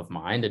top of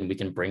mind, and we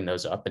can bring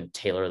those up and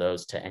tailor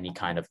those to any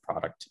kind of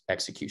product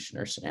execution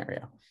or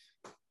scenario.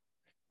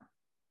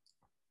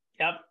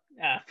 Yep.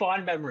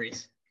 Fond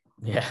memories.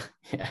 Yeah.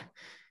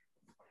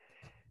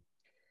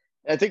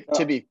 I think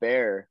to be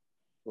fair,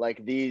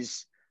 like the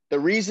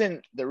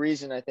reason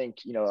I think,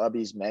 you know,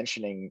 Ubby's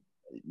mentioning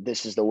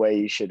this is the way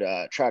you should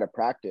try to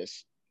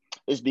practice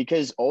is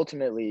because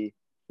ultimately,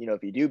 you know,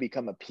 if you do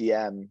become a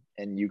PM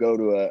and you go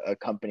to a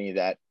company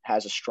that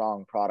has a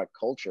strong product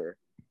culture,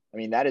 I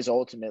mean, that is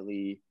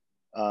ultimately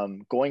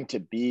going to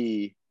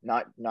be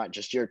not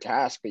just your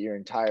task, but your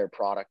entire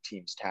product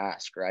team's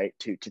task, right?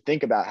 To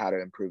think about how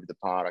to improve the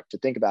product, to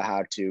think about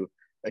how to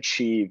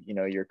achieve, you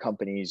know, your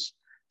company's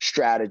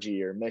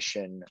strategy or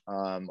mission,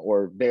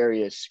 or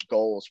various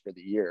goals for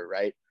the year,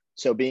 right?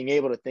 So being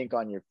able to think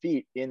on your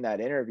feet in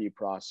that interview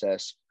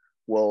process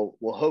will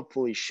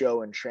hopefully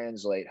show and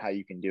translate how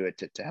you can do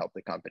it to help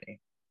the company,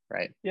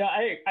 right? Yeah,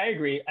 I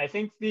agree. I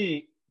think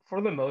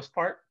for the most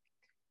part,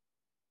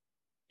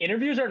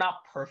 interviews are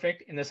not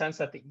perfect in the sense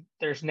that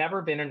there's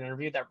never been an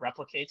interview that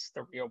replicates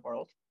the real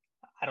world.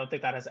 I don't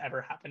think that has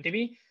ever happened to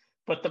me.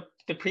 But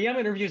the PM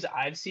interviews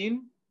I've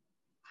seen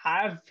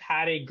have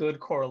had a good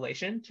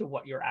correlation to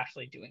what you're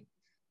actually doing.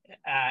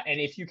 And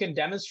if you can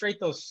demonstrate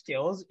those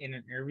skills in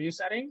an interview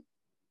setting,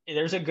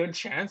 there's a good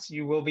chance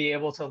you will be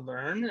able to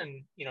learn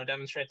and, you know,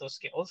 demonstrate those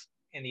skills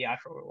in the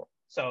actual world.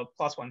 So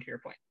 +1 to your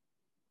point.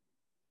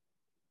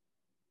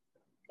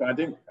 I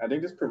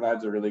think this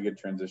provides a really good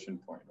transition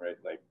point, right?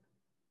 Like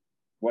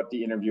what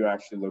the interview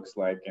actually looks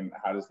like and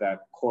how does that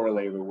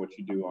correlate with what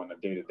you do on a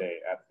day-to-day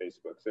at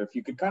Facebook. So if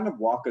you could kind of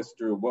walk us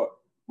through what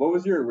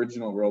was your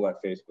original role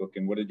at Facebook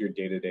and what did your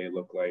day-to-day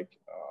look like?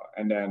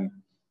 And then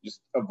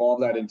just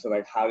evolve that into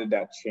like, how did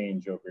that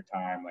change over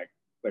time? Like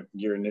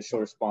your initial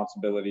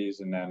responsibilities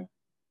and then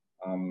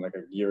like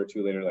a year or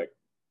two later, like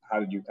how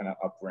did you kind of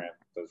up ramp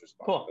those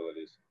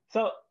responsibilities?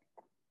 Cool. So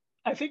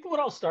I think what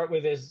I'll start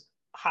with is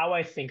how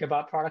I think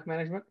about product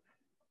management.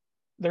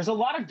 There's a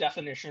lot of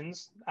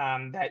definitions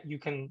that you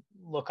can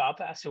look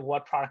up as to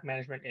what product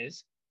management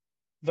is.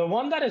 The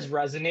one that has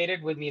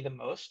resonated with me the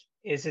most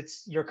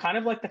is you're kind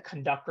of like the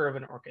conductor of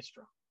an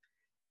orchestra.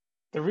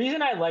 The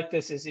reason I like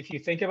this is if you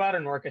think about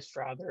an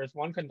orchestra, there is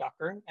one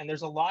conductor and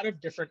there's a lot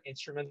of different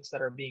instruments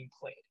that are being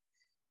played.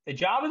 The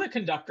job of the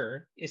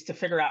conductor is to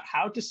figure out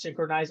how to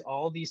synchronize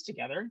all of these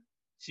together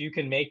so you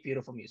can make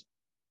beautiful music.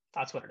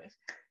 That's what it is.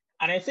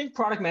 And I think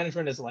product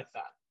management is like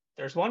that.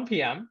 There's one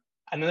PM,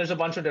 and then there's a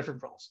bunch of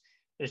different roles.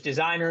 There's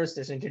designers,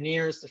 there's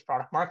engineers, there's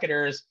product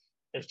marketers,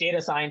 there's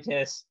data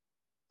scientists,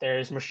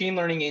 there's machine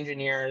learning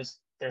engineers,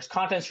 there's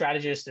content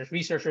strategists, there's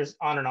researchers,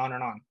 on and on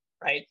and on,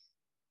 right?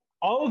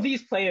 All of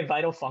these play a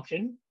vital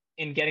function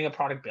in getting a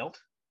product built.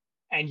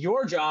 And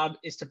your job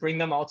is to bring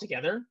them all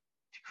together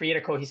to create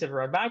a cohesive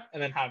roadmap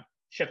and then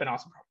ship an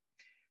awesome product.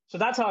 So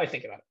that's how I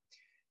think about it.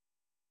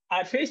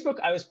 At Facebook,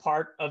 I was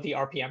part of the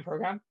RPM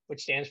program,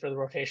 which stands for the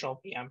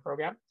Rotational PM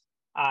program.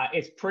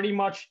 It's pretty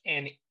much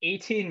an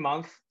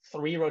 18-month,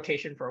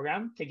 3-rotation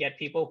program to get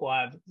people who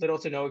have little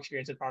to no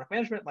experience in product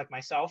management, like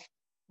myself,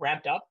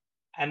 ramped up,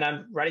 and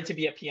then ready to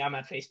be a PM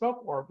at Facebook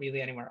or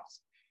really anywhere else.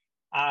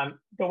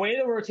 The way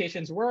the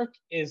rotations work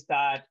is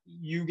that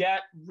you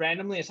get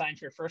randomly assigned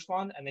to your first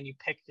one, and then you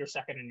pick your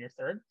second and your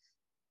third.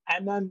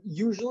 And then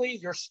usually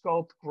your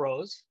scope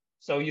grows.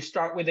 So you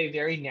start with a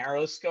very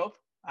narrow scope.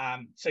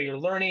 So you're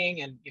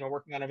learning and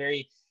working on a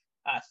very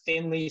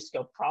thinly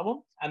scoped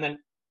problem. And then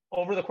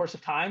over the course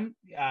of time,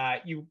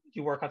 you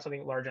work on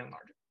something larger and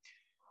larger.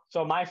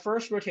 So my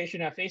first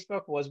rotation at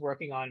Facebook was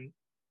working on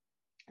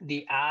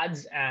the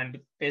ads and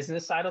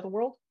business side of the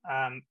world.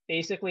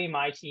 Basically,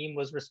 my team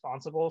was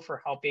responsible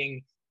for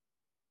helping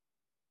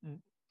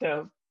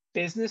the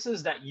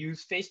businesses that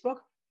use Facebook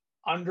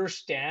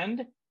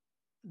understand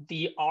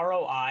the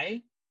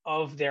ROI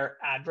of their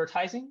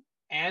advertising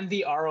and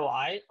the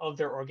ROI of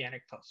their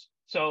organic posts.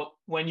 So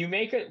when you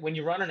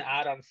run an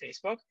ad on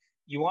Facebook,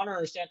 you want to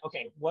understand,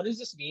 okay, what does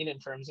this mean in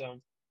terms of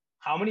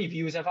how many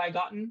views have I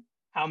gotten?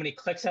 How many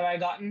clicks have I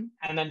gotten?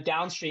 And then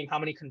downstream, how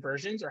many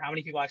conversions or how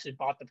many people actually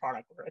bought the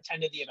product or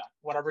attended the event,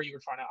 whatever you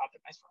were trying to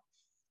optimize for.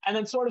 And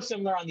then sort of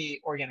similar on the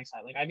organic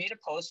side, like I made a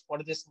post, what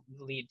did this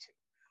lead to?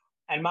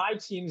 And my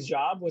team's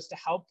job was to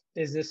help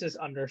businesses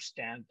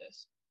understand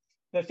this.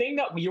 The thing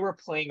that we were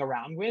playing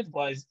around with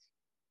was,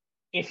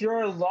 if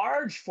you're a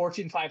large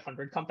Fortune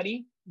 500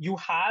 company, you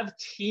have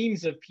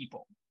teams of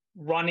people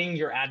running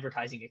your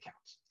advertising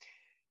accounts.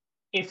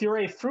 If you're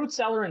a fruit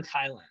seller in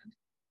Thailand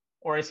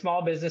or a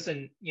small business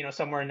in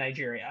somewhere in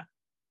Nigeria,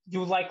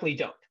 you likely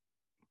don't.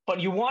 But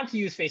you want to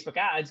use Facebook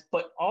ads,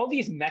 but all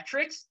these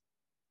metrics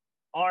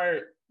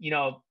are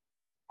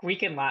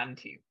Greek and Latin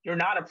to you. You're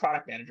not a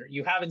product manager.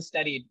 You haven't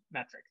studied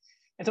metrics.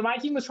 And so my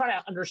team was trying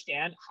to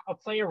understand how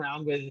play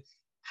around with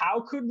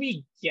how could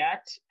we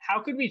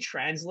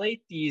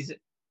translate these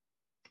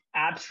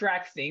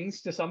abstract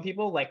things to some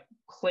people, like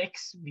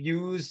clicks,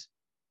 views,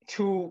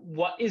 to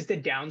what is the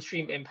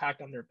downstream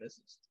impact on their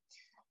business.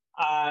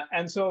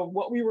 And so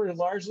what we were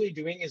largely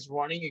doing is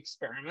running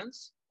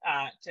experiments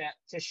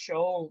to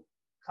show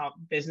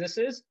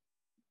businesses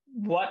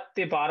what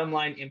the bottom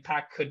line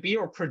impact could be,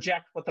 or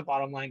project what the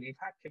bottom line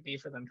impact could be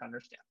for them to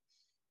understand.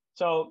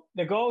 So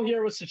the goal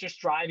here was to just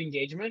drive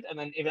engagement and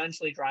then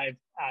eventually drive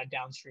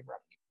downstream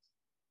revenue.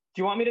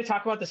 Do you want me to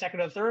talk about the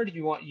second or third? Or do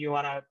you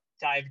want to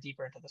dive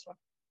deeper into this one?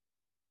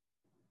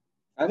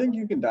 I think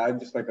you can dive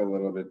just like a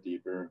little bit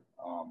deeper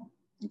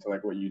into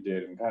like what you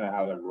did and kind of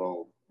how that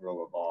role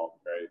evolved,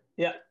 right?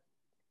 Yeah.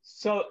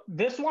 So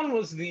this one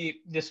was the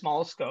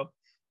smallest scope.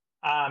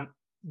 By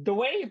the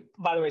way,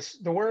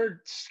 the word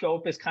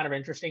scope is kind of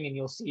interesting, and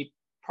you'll see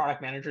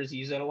product managers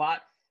use it a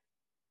lot.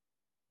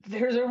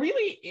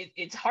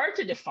 It's hard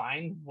to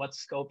define what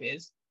scope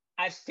is.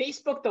 At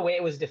Facebook, the way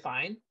it was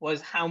defined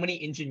was how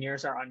many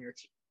engineers are on your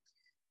team.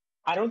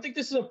 I don't think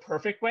this is a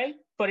perfect way,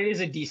 but it is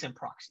a decent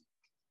proxy.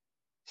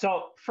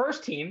 So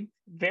first team,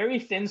 very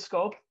thin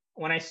scope.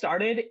 When I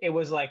started, it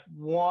was like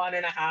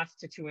 1.5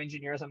 to 2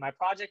 engineers on my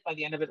project. By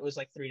the end of it, it was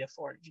like 3 to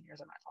 4 engineers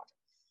on my project.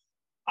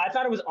 I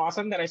thought it was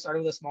awesome that I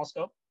started with a small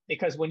scope,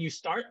 because when you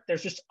start,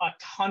 there's just a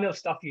ton of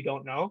stuff you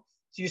don't know.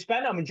 So you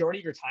spend a majority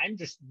of your time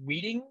just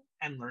reading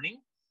and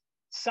learning,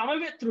 some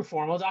of it through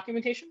formal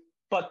documentation.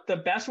 But the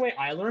best way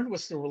I learned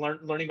was through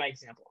learning by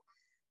example.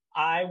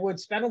 I would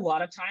spend a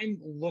lot of time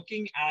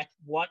looking at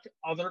what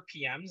other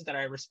PMs that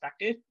I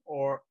respected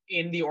or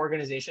in the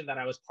organization that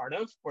I was part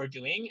of were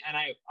doing. And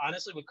I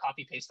honestly would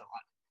copy paste a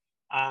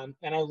lot.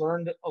 And I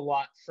learned a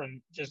lot from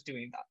just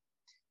doing that.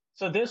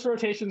 So this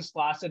rotation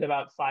lasted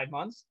about 5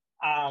 months.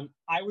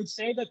 I would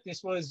say that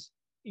this was,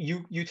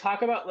 you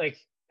talk about like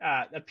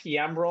a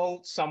PM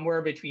role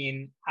somewhere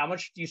between how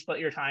much do you split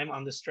your time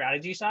on the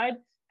strategy side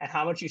and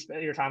how much you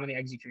spend your time on the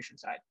execution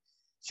side.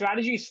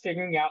 Strategy is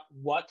figuring out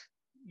what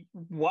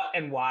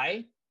and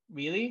why,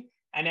 really.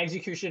 And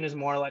execution is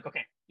more like,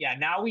 okay, yeah,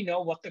 now we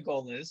know what the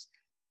goal is.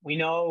 We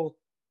know,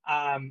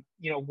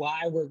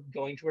 why we're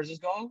going towards this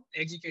goal.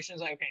 Execution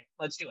is like, okay,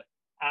 let's do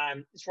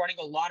it. It's running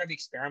a lot of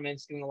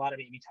experiments, doing a lot of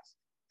A/B tests.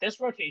 this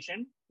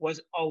rotation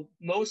was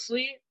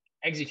mostly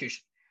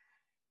execution.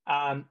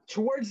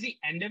 Towards the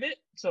end of it,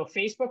 so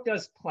Facebook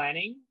does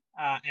planning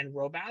and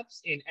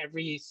roadmaps in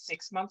every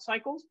 6-month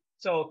cycles.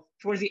 So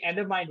towards the end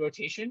of my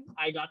rotation,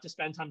 I got to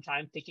spend some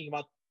time thinking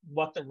about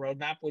what the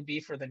roadmap would be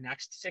for the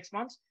next 6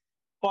 months.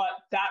 But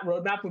that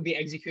roadmap would be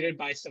executed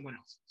by someone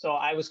else. So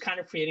I was kind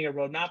of creating a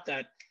roadmap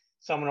that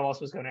someone else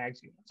was going to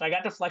execute. So I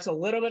got to flex a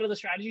little bit of the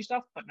strategy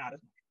stuff, but not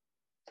as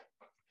much.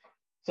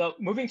 So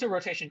moving to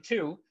rotation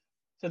 2.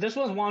 So this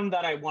was one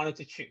that I wanted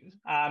to choose.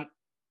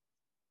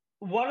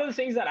 One of the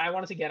things that I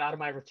wanted to get out of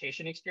my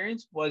rotation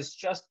experience was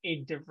just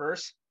a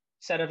diverse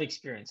set of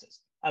experiences.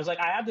 I was like,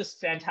 I have this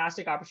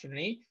fantastic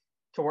opportunity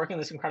to work in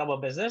this incredible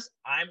business.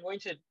 I'm going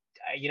to,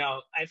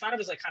 I thought it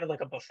was like kind of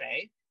like a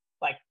buffet,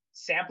 like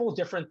sample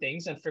different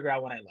things and figure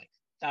out what I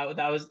like.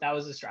 That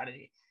was the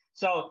strategy.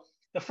 So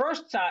the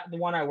first the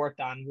one I worked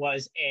on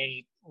was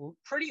a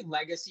pretty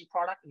legacy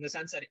product in the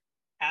sense that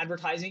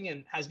advertising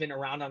and has been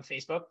around on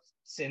Facebook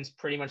since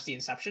pretty much the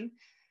inception,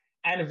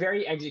 and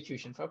very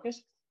execution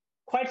focused.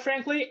 Quite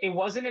frankly, it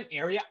wasn't an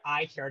area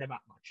I cared about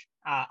much.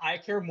 I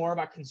care more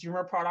about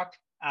consumer product.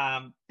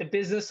 The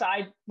business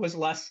side was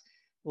less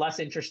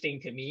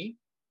interesting to me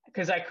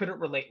because I couldn't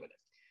relate with it.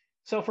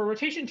 So for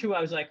rotation 2,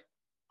 I was like,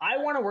 I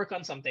want to work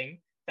on something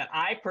that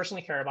I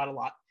personally care about a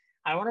lot.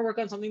 I want to work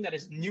on something that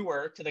is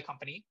newer to the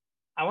company.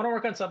 I want to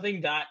work on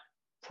something that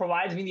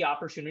provides me the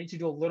opportunity to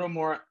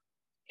do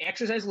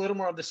exercise a little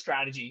more of the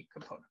strategy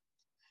component.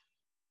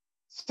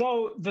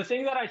 So the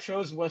thing that I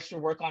chose was to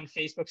work on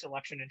Facebook's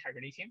election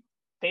integrity team.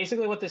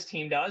 Basically what this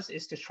team does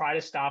is to try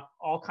to stop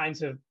all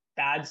kinds of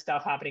bad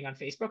stuff happening on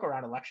Facebook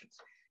around elections.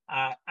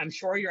 I'm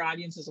sure your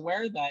audience is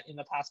aware that in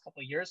the past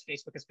couple of years,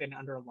 Facebook has been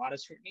under a lot of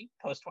scrutiny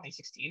post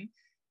 2016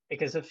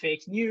 because of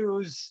fake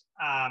news,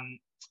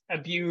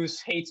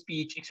 abuse, hate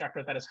speech,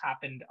 etc., that has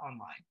happened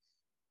online.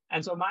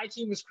 And so my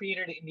team was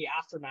created in the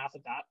aftermath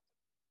of that.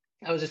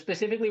 I was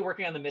specifically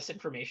working on the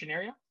misinformation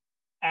area.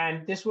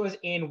 And this was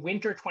in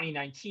winter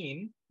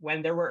 2019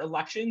 when there were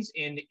elections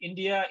in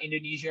India,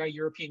 Indonesia,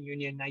 European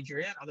Union,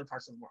 Nigeria, and other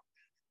parts of the world.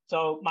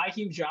 So my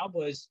team's job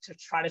was to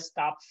try to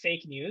stop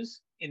fake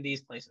news in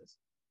these places.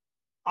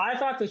 I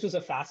thought this was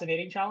a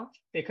fascinating challenge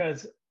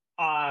because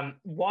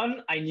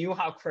one, I knew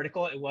how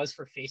critical it was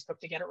for Facebook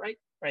to get it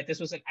right? This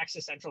was an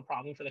existential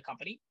problem for the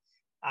company,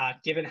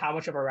 given how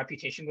much of our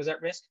reputation was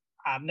at risk,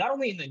 not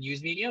only in the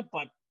news media,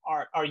 but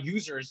our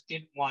users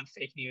didn't want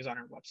fake news on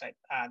our website.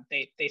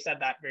 They said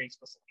that very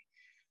explicitly.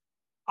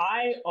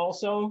 I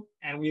also,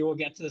 and we will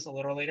get to this a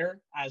little later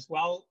as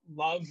well,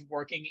 love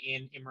working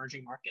in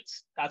emerging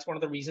markets. That's one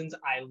of the reasons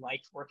I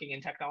liked working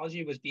in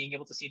technology, was being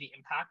able to see the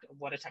impact of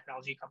what a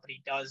technology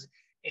company does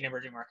in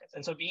emerging markets.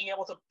 And so being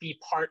able to be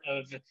part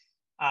of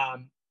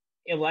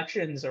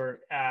elections or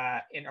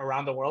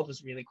around the world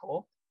was really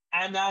cool.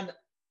 And then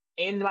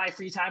in my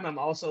free time, I'm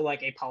also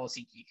like a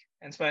policy geek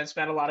and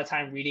spent a lot of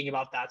time reading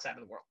about that side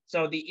of the world.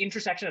 So the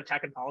intersection of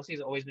tech and policy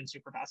has always been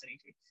super fascinating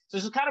to me. So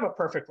this is kind of a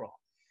perfect role.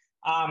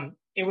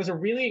 It was a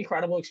really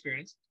incredible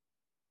experience.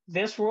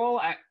 This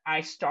role,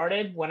 I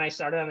started when I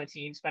started on the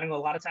team, spending a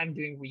lot of time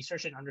doing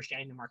research and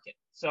understanding the market.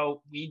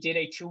 So we did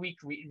a 2-week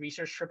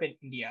research trip in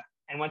India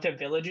and went to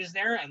villages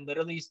there and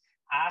literally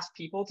asked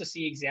people to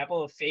see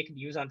example of fake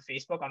news on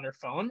Facebook on their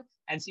phone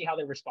and see how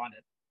they responded.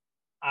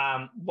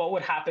 What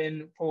would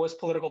happen, what was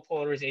political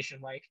polarization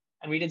like?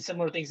 And we did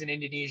similar things in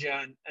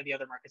Indonesia and the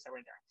other markets that were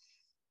in there.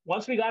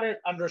 Once we got an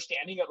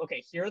understanding of,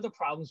 okay, here are the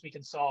problems we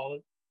can solve,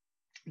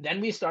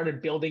 then we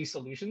started building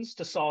solutions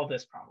to solve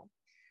this problem.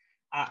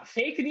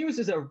 Fake news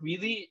is a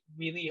really,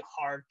 really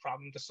hard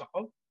problem to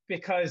solve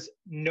because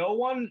no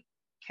one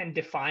can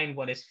define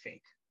what is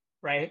fake,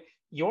 right?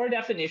 Your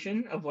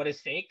definition of what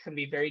is fake can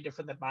be very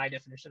different than my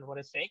definition of what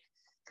is fake.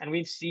 And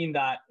we've seen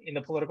that in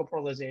the political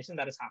polarization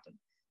that has happened.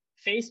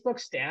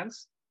 Facebook's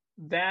stance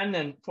then,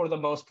 and for the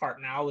most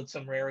part now with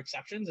some rare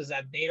exceptions, is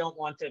that they don't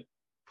want to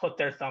put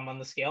their thumb on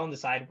the scale and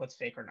decide what's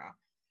fake or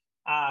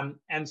not.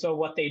 And so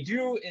what they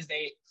do is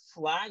they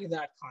flag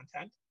that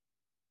content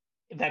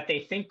that they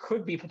think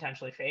could be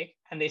potentially fake,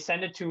 and they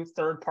send it to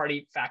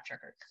third-party fact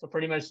checkers. So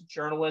pretty much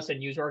journalists and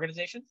news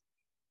organizations.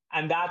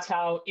 And that's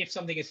how, if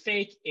something is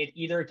fake, it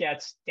either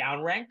gets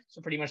downranked.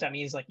 So pretty much that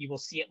means like you will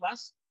see it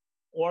less,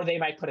 or they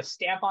might put a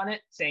stamp on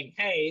it saying,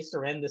 hey,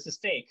 Suren, this is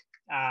fake.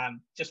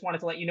 Just wanted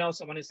to let you know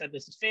someone has said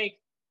this is fake.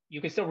 You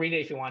can still read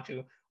it if you want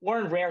to, or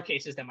in rare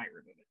cases, they might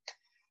remove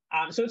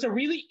it. So it's a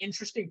really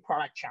interesting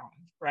product challenge,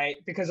 right?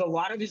 Because a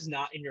lot of it is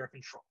not in your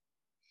control.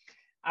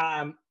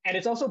 And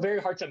it's also very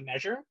hard to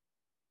measure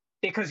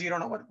because you don't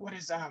know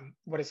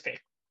what is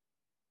fake.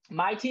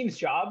 My team's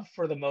job,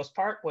 for the most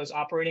part, was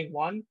operating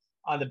one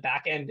on the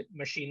back-end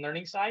machine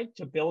learning side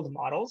to build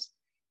models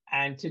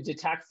and to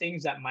detect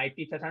things that might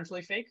be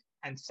potentially fake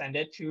and send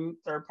it to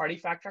third-party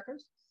fact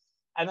checkers.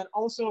 And then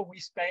also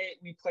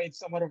we played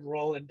somewhat of a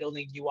role in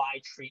building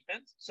UI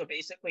treatment. So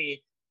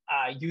basically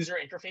user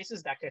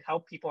interfaces that could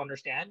help people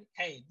understand,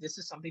 hey, this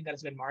is something that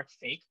has been marked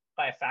fake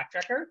by a fact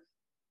checker.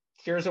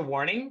 Here's a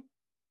warning,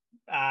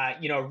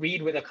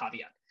 read with a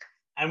caveat.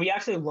 And we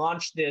actually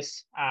launched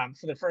this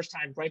for the first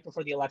time right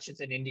before the elections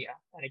in India,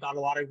 and it got a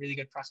lot of really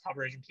good press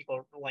coverage, and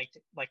people liked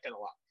it a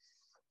lot.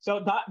 So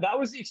that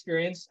was the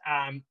experience.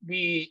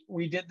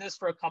 We did this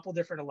for a couple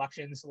different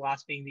elections, the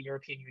last being the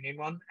European Union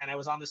one, and I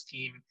was on this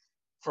team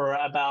for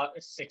about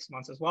 6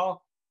 months as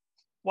well.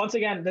 Once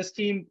again, this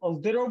team a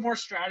little more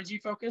strategy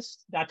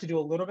focused, got to do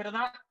a little bit of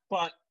that,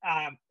 but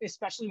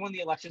especially when the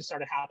elections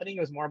started happening, it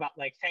was more about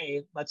like,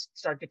 hey, let's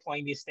start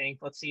deploying these things.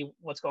 Let's see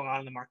what's going on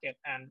in the market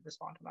and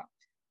respond to that.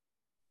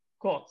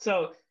 Cool.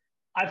 So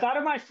I thought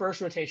of my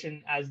first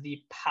rotation as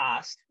the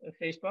past of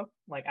Facebook,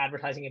 like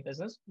advertising in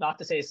business. Not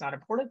to say it's not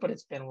important, but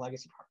it's been a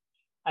legacy part.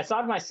 I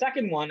thought of my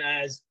second one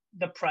as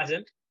the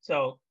present.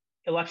 So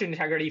election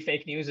integrity,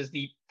 fake news is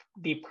the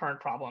current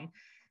problem.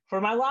 For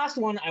my last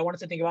one, I wanted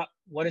to think about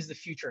what is the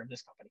future of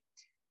this company.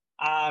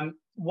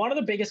 One of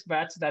the biggest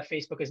bets that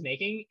Facebook is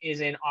making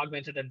is in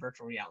augmented and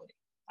virtual reality.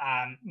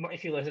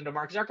 If you listen to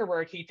Mark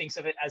Zuckerberg, he thinks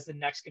of it as the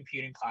next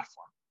computing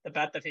platform. The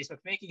bet that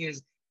Facebook's making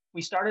is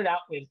we started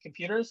out with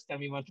computers, then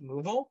we went to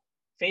mobile.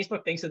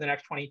 Facebook thinks in the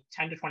next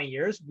 10 to 20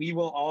 years, we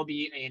will all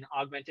be in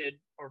augmented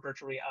or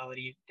virtual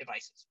reality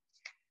devices.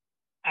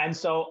 And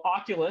so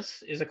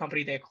Oculus is a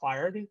company they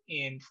acquired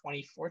in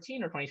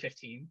 2014 or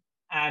 2015.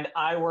 And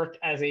I worked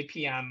as a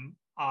PM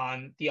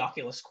on the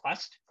Oculus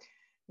Quest,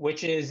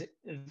 which is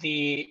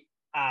the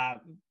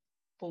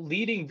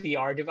leading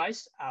VR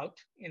device out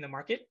in the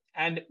market.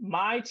 And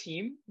my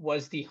team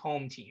was the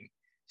home team.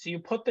 So you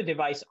put the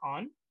device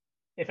on,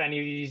 if any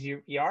of you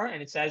use VR,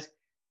 and it says,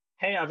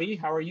 hey, Avi,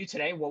 how are you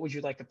today? What would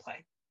you like to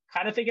play?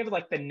 Kind of think of it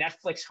like the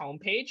Netflix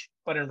homepage,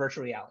 but in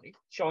virtual reality,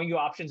 showing you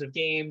options of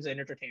games and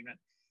entertainment.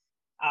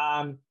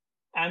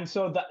 And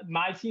so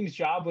my team's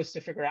job was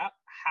to figure out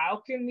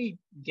how can we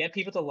get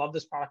people to love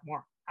this product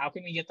more? How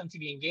can we get them to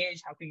be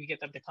engaged? How can we get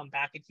them to come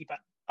back and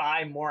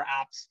buy more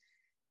apps?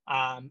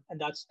 And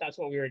that's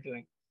what we were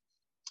doing.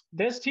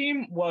 This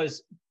team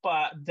was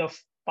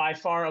by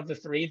far of the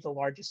three, the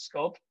largest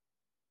scope.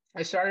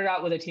 I started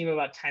out with a team of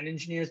about 10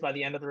 engineers. By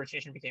the end of the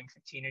rotation, became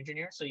 15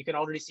 engineers. So you can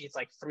already see it's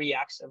like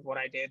 3x of what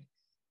I did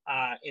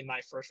in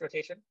my first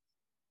rotation.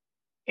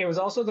 It was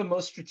also the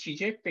most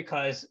strategic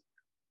because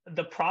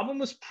the problem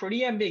was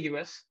pretty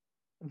ambiguous.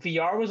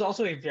 VR was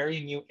also a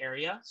very new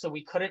area, so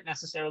we couldn't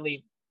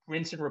necessarily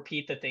rinse and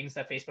repeat the things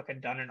that Facebook had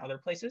done in other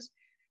places.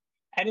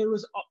 And it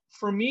was,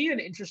 for me, an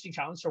interesting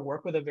challenge to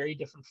work with a very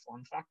different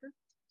form factor.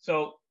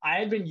 So I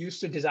had been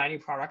used to designing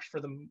products for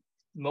the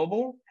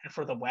mobile and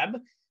for the web.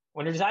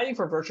 When you're designing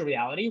for virtual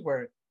reality,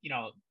 where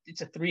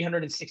it's a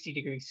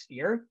 360-degree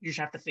sphere, you just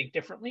have to think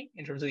differently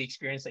in terms of the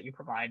experience that you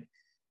provide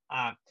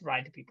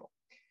to people.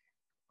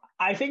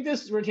 I think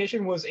this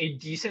rotation was a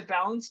decent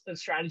balance of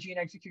strategy and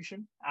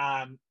execution.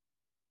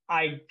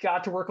 I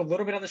got to work a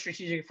little bit on the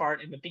strategic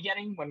part in the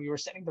beginning when we were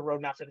setting the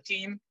roadmap for the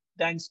team,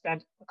 then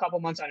spent a couple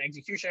months on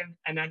execution.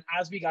 And then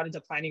as we got into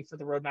planning for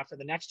the roadmap for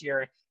the next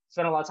year,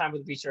 spent a lot of time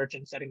with research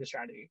and setting the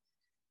strategy.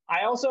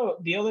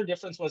 The other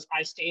difference was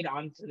I stayed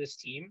on to this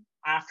team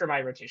after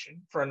my rotation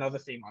for another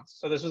 3 months.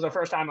 So this was the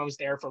first time I was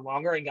there for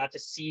longer and got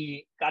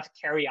to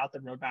carry out the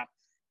roadmap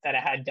that I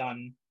had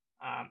done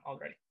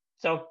already.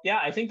 So yeah,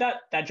 I think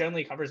that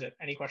generally covers it.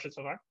 Any questions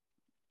so far?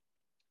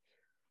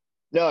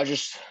 No,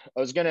 I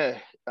was gonna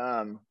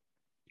kind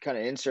of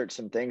insert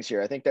some things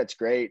here. I think that's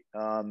great.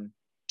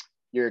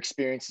 Your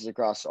experiences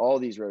across all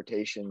these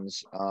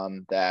rotations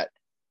that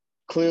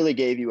clearly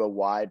gave you a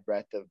wide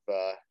breadth of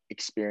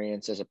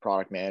experience as a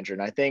product manager.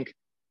 And I think,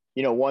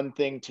 one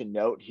thing to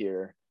note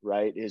here,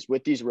 right, is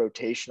with these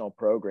rotational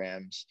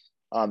programs,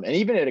 and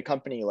even at a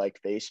company like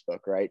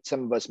Facebook, right,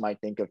 some of us might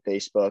think of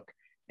Facebook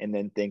and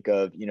then think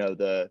of,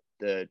 the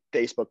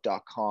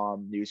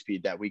facebook.com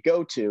newsfeed that we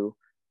go to,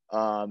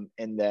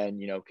 and then,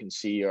 can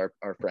see our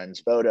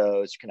friends'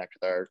 photos, connect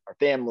with our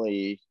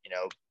family,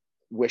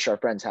 wish our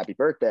friends happy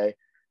birthday.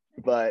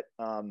 But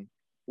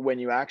when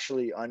you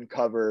actually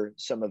uncover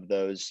some of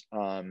those,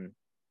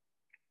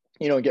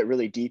 get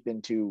really deep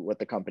into what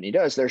the company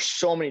does, there's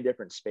so many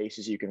different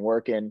spaces you can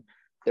work in.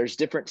 There's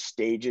different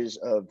stages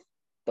of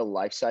the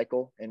life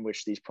cycle in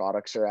which these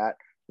products are at,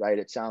 right?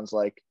 It sounds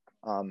like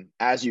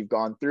as you've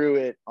gone through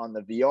it on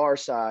the VR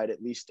side,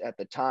 at least at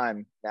the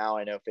time, now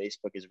I know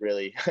Facebook is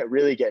really,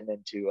 really getting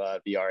into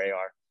VR,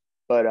 AR.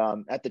 But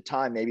at the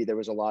time, maybe there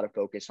was a lot of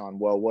focus on,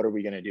 well, what are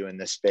we going to do in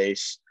this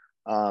space?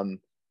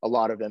 A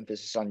lot of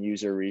emphasis on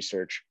user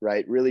research,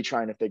 right? Really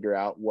trying to figure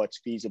out what's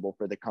feasible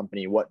for the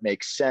company, what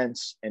makes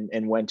sense,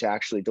 and when to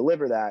actually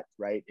deliver that,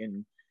 right?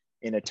 In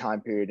a time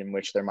period in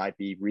which there might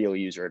be real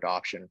user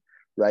adoption,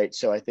 right?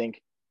 So I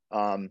think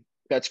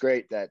that's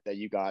great that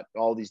you got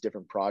all these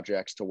different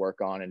projects to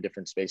work on in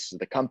different spaces of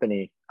the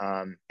company,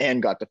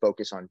 and got to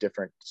focus on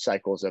different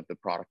cycles of the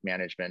product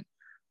management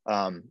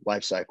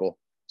life cycle.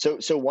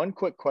 So one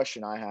quick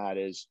question I had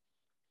is,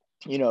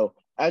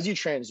 as you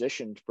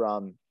transitioned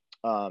from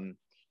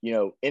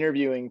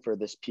interviewing for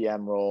this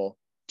PM role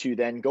to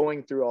then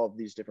going through all of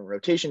these different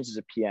rotations as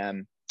a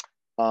PM,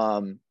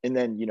 and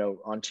then,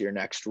 onto your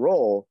next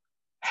role,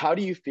 how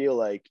do you feel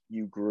like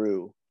you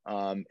grew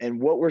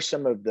And what were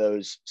some of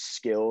those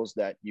skills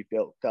that you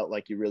felt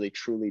like you really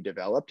truly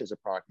developed as a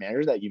product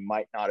manager that you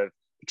might not have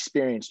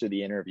experienced through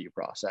the interview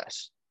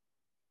process?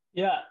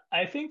 Yeah,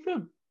 I think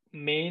the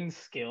main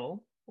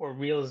skill or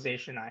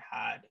realization I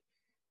had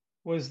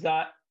was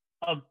that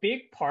a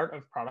big part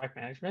of product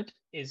management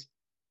is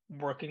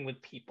working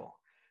with people.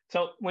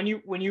 So when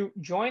you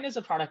join as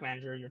a product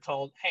manager, you're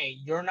told, hey,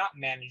 you're not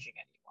managing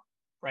anyone,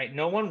 right?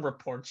 No one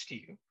reports to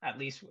you, at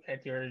least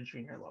at your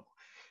junior level.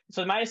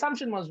 So my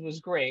assumption was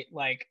great.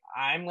 Like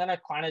I'm gonna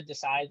kind of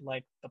decide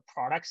like the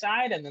product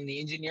side, and then the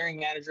engineering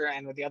manager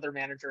and with the other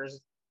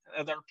managers,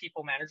 other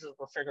people managers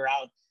will figure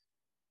out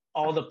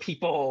all the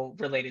people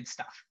related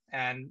stuff,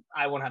 and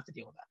I won't have to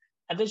deal with that.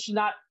 And this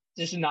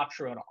is not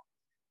true at all.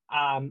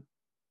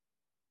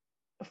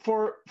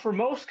 For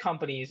most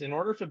companies, in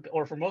order to,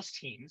 or for most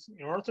teams,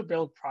 in order to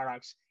build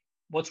products,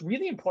 what's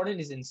really important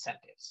is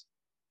incentives,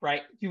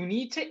 right? You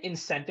need to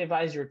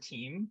incentivize your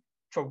team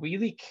to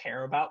really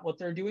care about what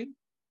they're doing,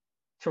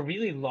 to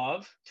really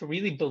love, to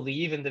really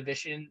believe in the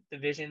vision,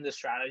 the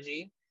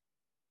strategy.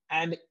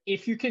 And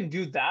if you can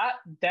do that,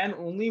 then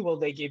only will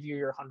they give you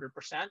your 100%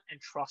 and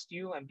trust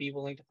you and be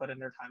willing to put in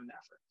their time and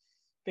effort.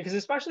 Because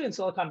especially in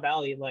Silicon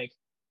Valley, like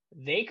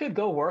they could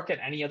go work at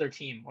any other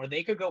team or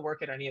they could go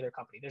work at any other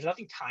company. There's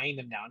nothing tying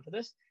them down to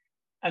this.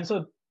 And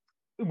so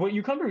what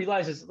you come to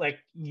realize is like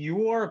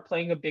you are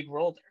playing a big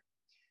role there.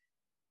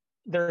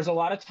 There's a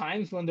lot of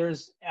times when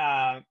there's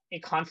a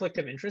conflict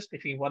of interest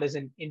between what is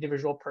an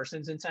individual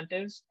person's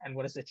incentives and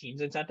what is the team's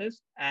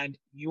incentives. And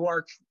you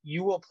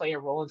will play a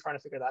role in trying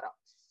to figure that out.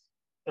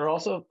 There are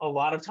also a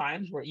lot of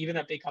times where even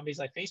at big companies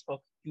like Facebook,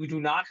 you do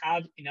not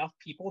have enough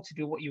people to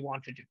do what you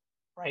want to do,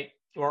 right?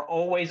 You are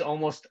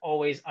almost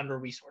always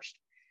under-resourced.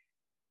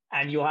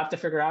 And you'll have to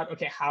figure out,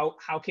 okay, how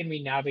can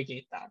we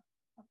navigate that?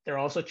 There are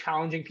also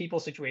challenging people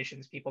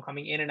situations, people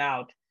coming in and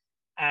out.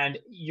 And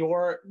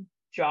your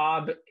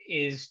job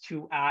is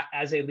to,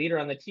 as a leader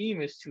on the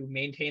team, is to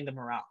maintain the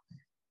morale.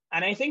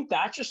 And I think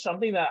that's just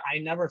something that I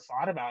never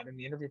thought about in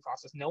the interview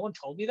process. No one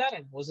told me that,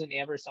 and wasn't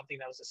ever something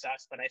that was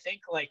assessed. But I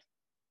think like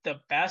the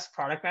best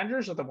product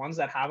managers are the ones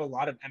that have a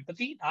lot of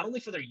empathy, not only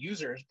for their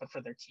users, but for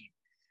their team.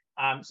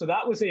 So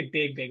that was a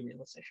big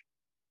realization.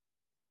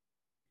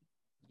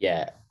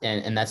 Yeah.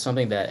 And that's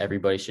something that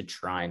everybody should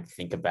try and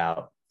think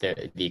about,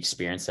 the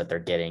experience that they're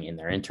getting in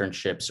their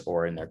internships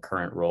or in their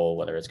current role,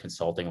 whether it's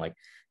consulting. Like,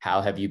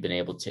 how have you been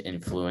able to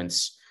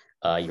influence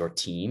your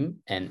team?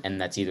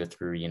 And that's either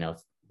through,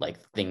 like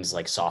things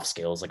like soft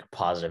skills, like a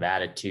positive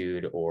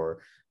attitude,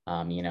 or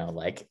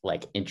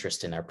like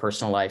interest in their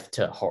personal life,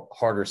 to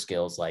harder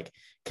skills like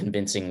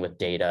convincing with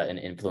data and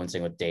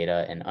influencing with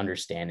data and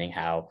understanding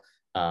how,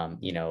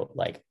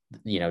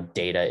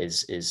 data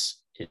is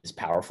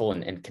powerful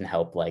and can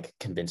help like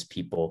convince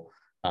people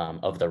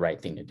of the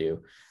right thing to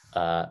do.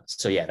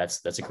 So yeah,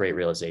 that's a great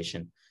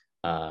realization.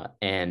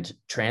 And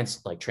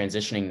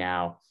transitioning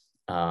now,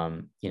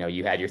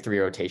 you had your 3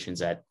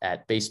 rotations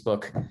at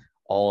Facebook,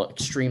 all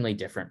extremely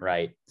different,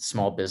 right?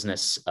 Small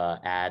business,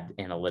 ad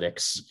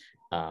analytics.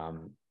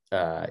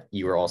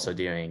 You were also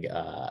doing,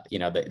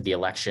 the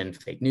election,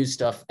 fake news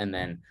stuff, and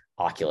then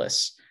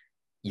Oculus.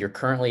 You're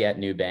currently at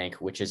Nubank,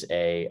 which is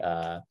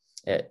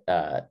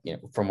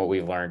from what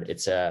we've learned,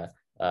 it's a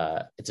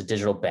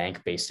digital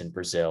bank based in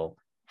Brazil.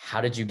 How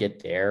did you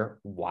get there?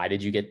 Why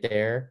did you get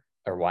there?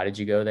 Or why did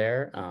you go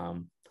there?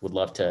 Would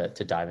love to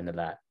dive into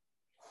that.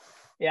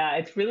 Yeah,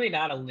 it's really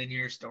not a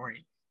linear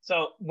story.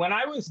 So when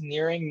I was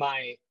nearing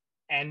the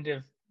end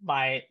of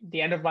my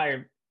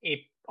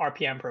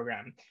RPM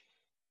program,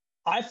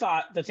 I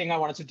thought the thing I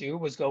wanted to do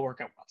was go work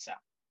at WhatsApp.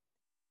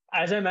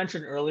 As I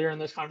mentioned earlier in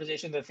this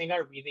conversation, the thing I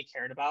really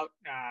cared about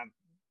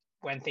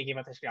when thinking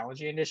about the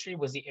technology industry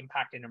was the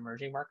impact in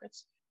emerging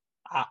markets.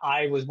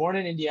 I was born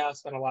in India,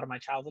 spent a lot of my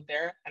childhood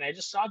there, and I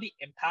just saw the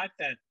impact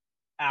that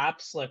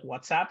apps like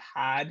WhatsApp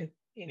had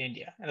in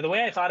India. And the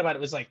way I thought about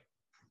it was like,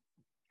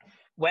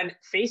 when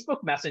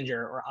Facebook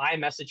Messenger or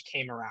iMessage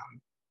came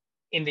around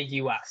in the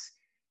US,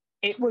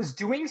 it was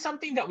doing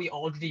something that we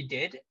already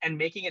did and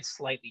making it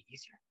slightly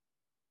easier.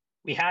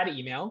 We had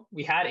email,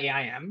 we had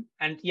AIM,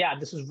 and yeah,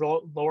 this was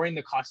lowering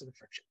the cost of the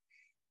friction.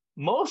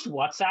 Most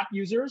WhatsApp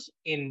users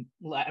in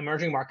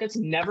emerging markets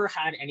never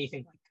had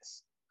anything like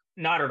this,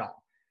 not at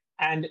all.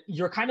 And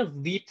you're kind of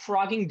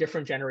leapfrogging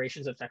different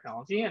generations of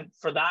technology. And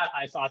for that,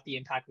 I thought the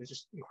impact was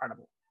just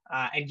incredible.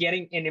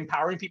 And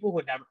empowering people who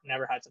had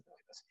never had something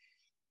like this.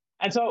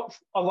 And so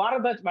a lot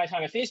of my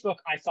time at Facebook,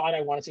 I thought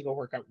I wanted to go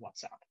work at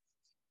WhatsApp.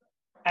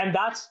 And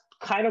that's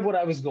kind of what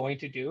I was going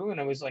to do. And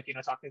I was like,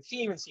 talking to the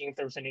team and seeing if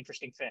there was an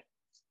interesting fit.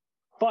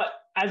 But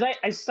as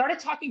I started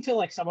talking to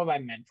like some of my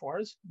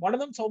mentors, one of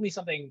them told me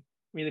something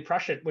really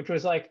prescient, which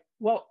was like,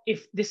 well,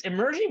 if this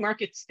emerging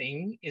markets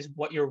thing is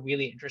what you're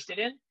really interested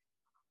in,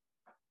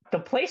 the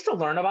place to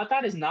learn about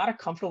that is not a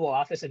comfortable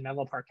office in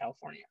Menlo Park,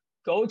 California.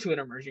 Go to an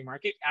emerging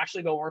market,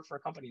 actually go work for a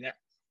company there.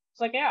 It's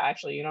like, yeah,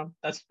 actually,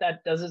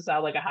 that doesn't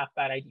sound like a half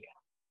bad idea.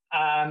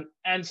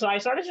 And so I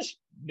started just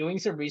doing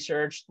some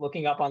research,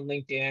 looking up on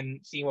LinkedIn,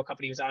 seeing what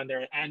company was out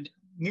there. And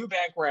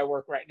Nubank, where I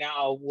work right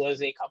now,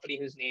 was a company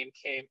whose name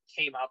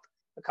came up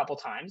a couple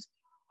times.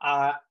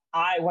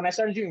 When I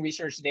started doing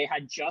research, they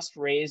had just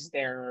raised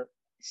their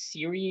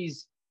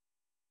Series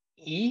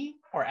E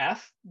or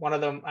F, one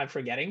of them I'm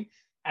forgetting,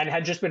 and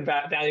had just been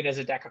valued as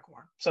a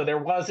decacorn. So there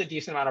was a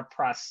decent amount of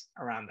press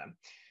around them.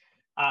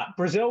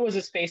 Brazil was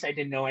a space I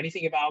didn't know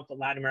anything about, but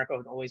Latin America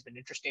had always been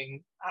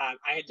interesting.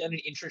 I had done an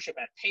internship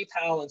at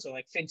PayPal, and so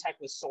like fintech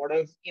was sort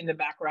of in the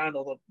background,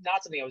 although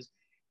not something I was,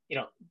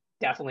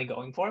 definitely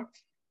going for.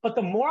 But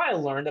the more I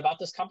learned about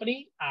this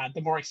company,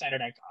 the more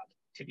excited I got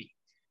to be.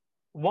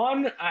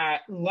 One,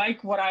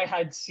 like what I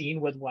had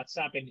seen with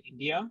WhatsApp in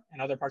India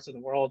and other parts of the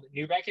world,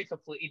 Nubank had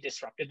completely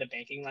disrupted the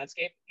banking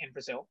landscape in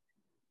Brazil.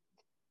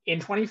 In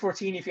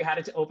 2014, if you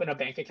had to open a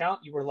bank account,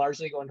 you were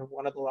largely going to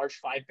one of the large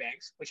 5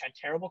 banks, which had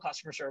terrible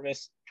customer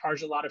service,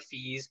 charged a lot of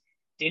fees,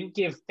 didn't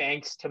give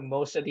banks to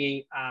most of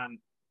the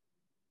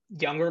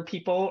younger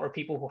people or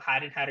people who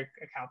hadn't had an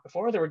account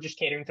before. They were just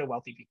catering to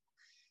wealthy people.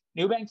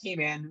 Nubank came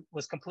in,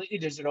 was completely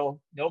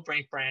digital, no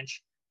bank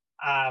branch,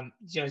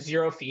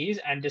 zero fees,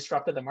 and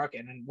disrupted the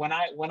market. And when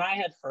I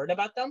had heard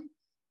about them,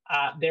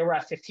 they were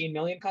at 15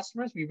 million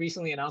customers. We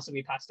recently announced that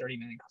we passed 30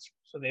 million customers.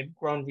 So they've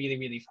grown really,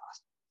 really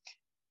fast.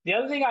 The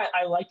other thing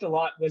I liked a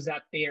lot was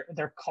that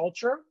their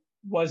culture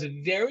was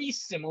very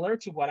similar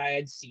to what I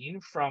had seen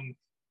from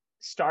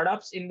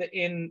startups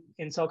in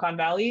Silicon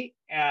Valley.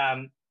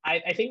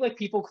 I think like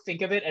people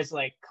think of it as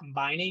like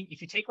combining,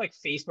 if you take like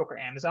Facebook or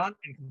Amazon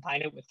and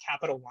combine it with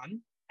Capital One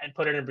and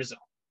put it in Brazil.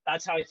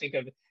 That's how I think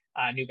of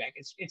Nubank.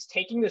 It's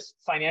taking this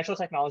financial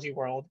technology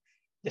world,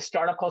 the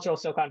startup culture of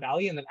Silicon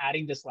Valley, and then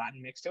adding this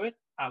Latin mix to it,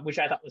 which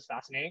I thought was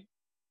fascinating.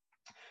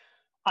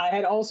 I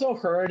had also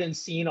heard and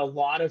seen a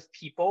lot of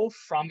people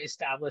from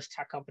established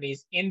tech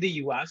companies in the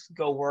US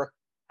go work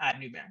at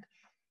Nubank.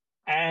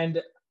 And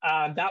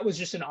that was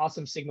just an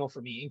awesome signal for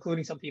me,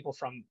 including some people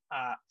from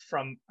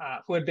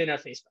who had been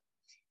at Facebook.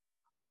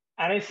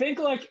 And I think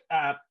like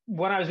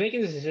when I was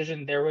making this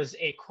decision, there was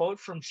a quote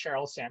from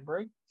Sheryl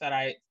Sandberg that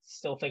I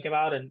still think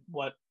about and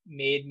what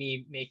made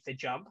me make the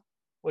jump,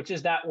 which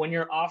is that when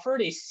you're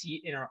offered a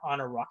seat on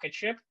a rocket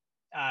ship,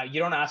 you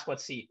don't ask what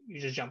seat, you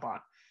just jump on.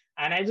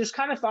 And I just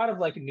kind of thought of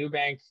like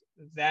Nubank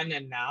then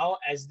and now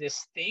as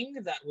this thing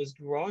that was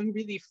growing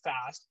really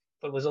fast,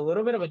 but was a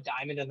little bit of a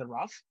diamond in the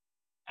rough.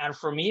 And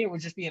for me, it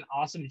would just be an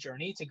awesome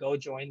journey to go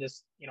join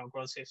this,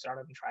 growth safe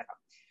startup and try it out.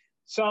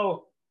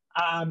 So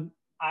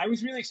I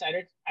was really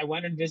excited. I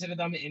went and visited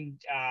them in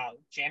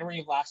January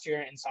of last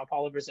year in Sao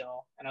Paulo,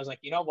 Brazil. And I was like,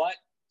 you know what?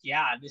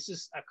 Yeah, this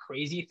is a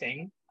crazy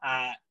thing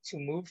to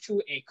move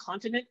to a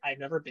continent I've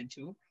never been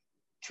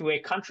to a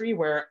country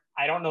where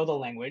I don't know the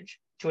language,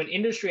 to an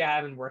industry I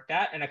haven't worked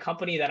at, and a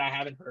company that I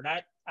haven't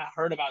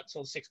heard about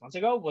till 6 months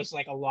ago. Was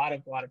like a lot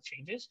of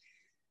changes.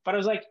 But I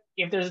was like,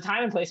 if there's a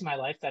time and place in my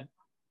life that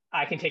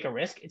I can take a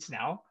risk, it's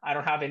now. I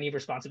don't have any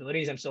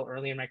responsibilities. I'm still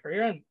early in my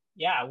career. And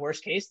yeah,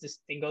 worst case, this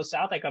thing goes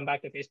south. I come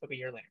back to Facebook a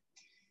year later.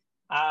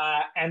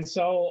 And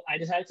so I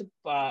decided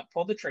to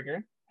pull the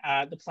trigger.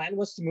 The plan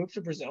was to move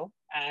to Brazil.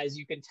 As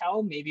you can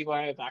tell, maybe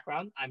by my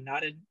background, I'm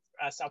not in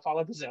Sao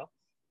Paulo, Brazil.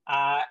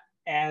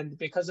 And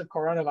because of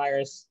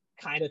coronavirus,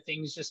 kind of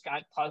things just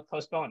got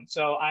postponed.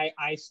 So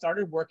I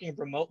started working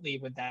remotely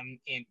with them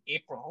in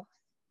April,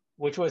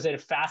 which was a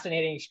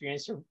fascinating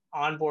experience to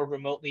onboard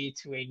remotely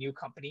to a new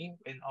company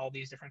in all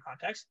these different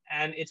contexts.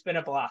 And it's been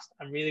a blast.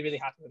 I'm really, really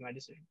happy with my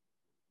decision.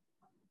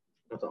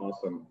 That's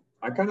awesome.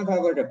 I kind of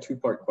have like a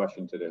 2-part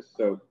question to this.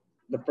 So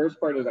the first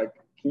part is like,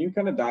 can you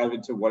kind of dive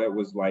into what it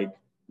was like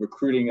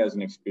recruiting as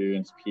an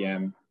experienced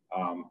PM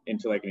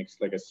into like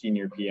a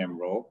senior PM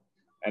role?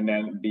 And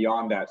then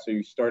beyond that, so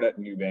you start at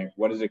Nubank,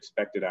 what is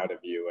expected out of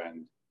you?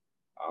 And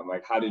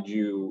like, how did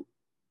you,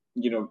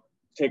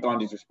 take on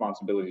these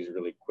responsibilities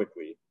really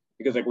quickly?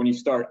 Because like when you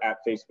start at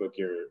Facebook,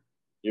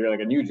 you're like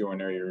a new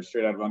joiner, you're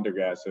straight out of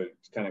undergrad, so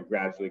it's kind of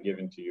gradually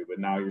given to you. But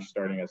now you're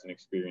starting as an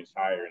experienced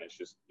hire, and it's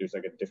just there's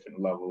like a different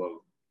level of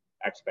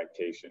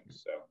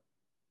expectations. So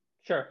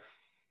sure.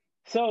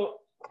 So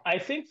I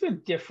think the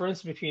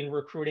difference between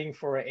recruiting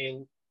for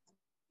a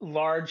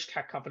large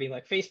tech company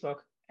like Facebook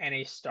and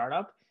a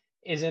startup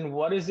is in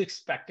what is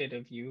expected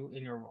of you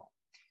in your role.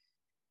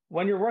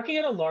 When you're working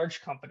at a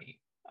large company,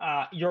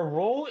 your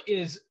role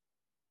is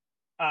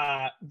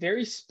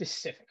very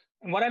specific.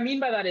 And what I mean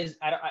by that is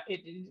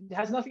it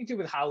has nothing to do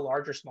with how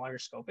large or small your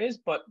scope is,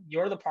 but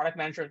you're the product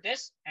manager of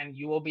this, and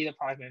you will be the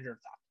product manager of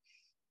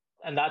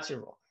that. And that's your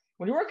role.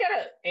 When you work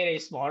at a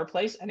smaller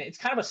place, and it's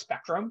kind of a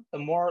spectrum, the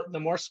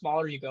more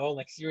smaller you go,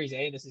 like Series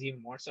A, this is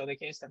even more so the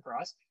case than for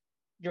us,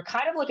 you're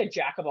kind of like a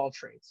jack of all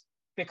trades,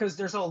 because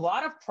there's a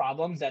lot of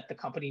problems that the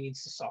company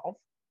needs to solve.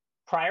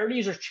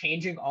 Priorities are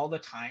changing all the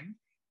time,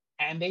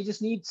 and they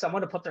just need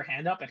someone to put their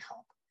hand up and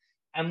help.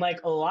 And like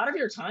a lot of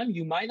your time,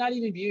 you might not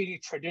even be doing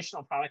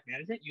traditional product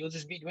management. You'll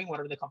just be doing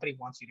whatever the company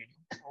wants you to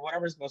do, or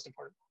whatever is most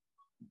important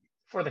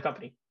for the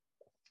company.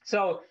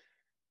 So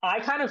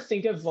I kind of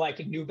think of like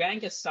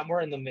Nubank as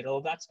somewhere in the middle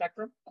of that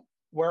spectrum,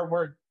 where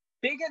we're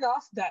big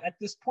enough that at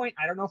this point,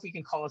 I don't know if we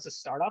can call us a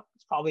startup.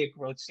 It's probably a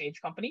growth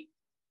stage company.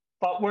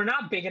 but we're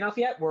not big enough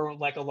yet. We're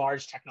like a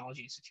large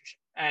technology institution,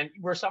 and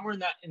we're somewhere in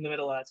the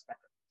middle of that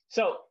spectrum.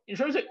 So in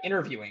terms of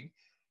interviewing,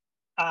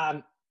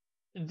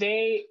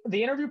 the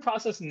interview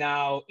process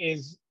now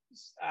is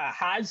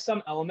has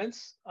some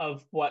elements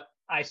of what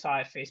I saw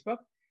at Facebook,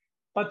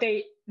 but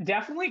they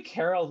definitely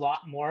care a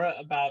lot more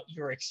about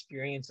your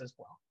experience as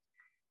well.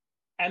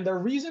 And the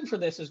reason for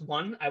this is,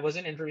 one, I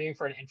wasn't interviewing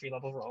for an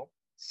entry-level role.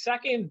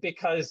 Second,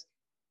 because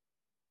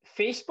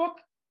Facebook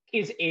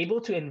is able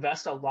to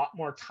invest a lot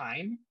more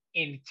time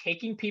in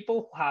taking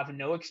people who have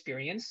no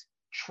experience,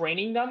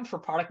 training them for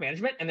product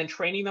management, and then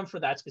training them for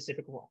that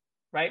specific role,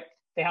 right?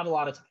 They have a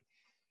lot of time.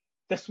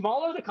 The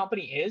smaller the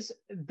company is,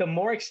 the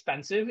more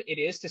expensive it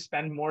is to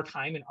spend more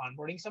time in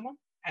onboarding someone.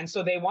 And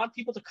so they want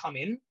people to come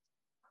in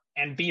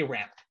and be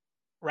ramped,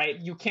 right?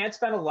 You can't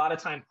spend a lot of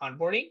time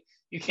onboarding.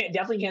 You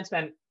definitely can't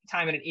spend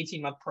time in an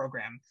 18-month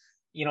program,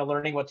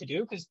 learning what to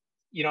do, because,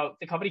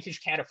 the company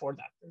just can't afford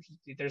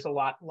that. There's a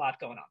lot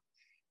going on.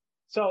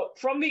 So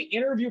from the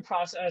interview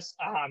process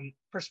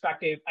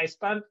perspective, I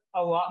spent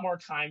a lot more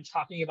time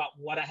talking about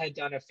what I had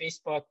done at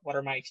Facebook, what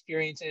are my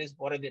experiences,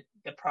 what are the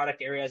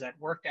product areas I'd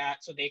worked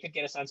at, so they could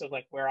get a sense of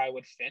like where I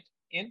would fit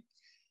in.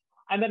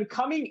 And then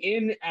coming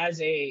in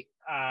as a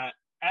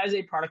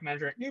product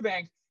manager at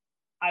Nubank,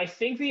 I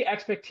think the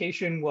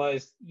expectation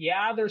was,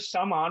 yeah, there's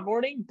some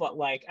onboarding, but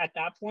like at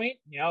that point,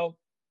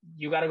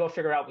 you got to go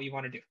figure out what you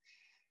want to do.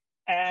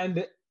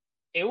 And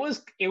it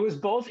was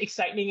both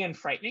exciting and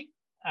frightening.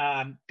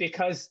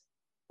 Because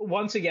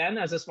once again,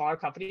 as a smaller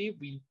company,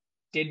 we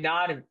did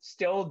not and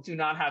still do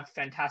not have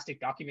fantastic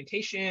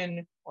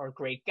documentation or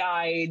great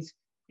guides.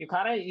 You're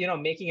kind of,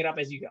 making it up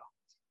as you go.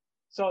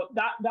 So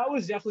that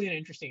was definitely an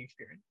interesting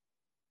experience.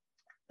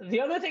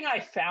 The other thing I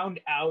found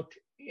out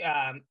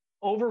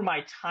over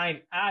my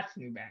time at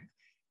Nubank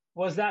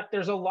was that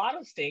there's a lot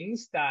of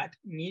things that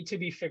need to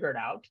be figured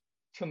out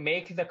to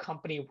make the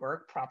company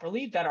work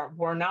properly that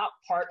were not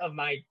part of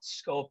my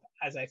scope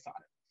as I thought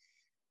it.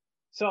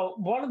 So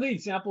one of the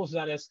examples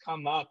that has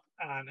come up,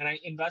 and I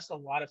invest a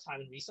lot of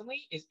time in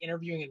recently, is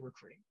interviewing and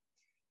recruiting.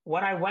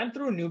 When I went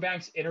through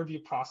Nubank's interview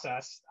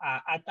process,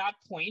 at that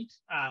point,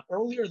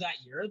 earlier that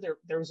year,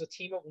 there was a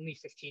team of only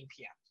 15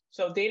 PMs.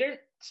 So they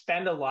didn't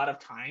spend a lot of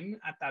time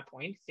at that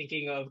point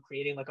thinking of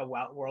creating like a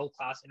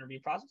world-class interview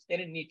process. They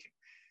didn't need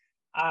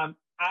to.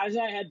 As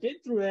I had been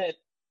through it,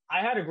 I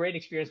had a great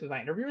experience with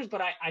my interviewers,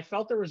 but I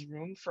felt there was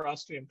room for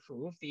us to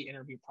improve the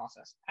interview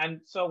process. And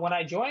so when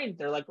I joined,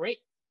 they're like, great.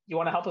 You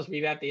want to help us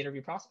revamp the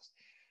interview process?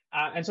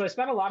 And so I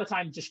spent a lot of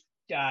time just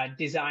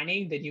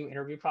designing the new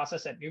interview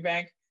process at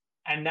Nubank,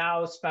 and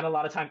now spend a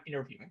lot of time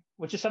interviewing,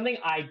 which is something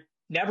I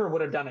never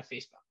would have done at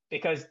Facebook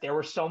because there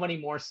were so many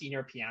more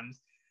senior PMs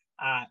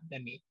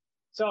than me.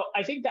 So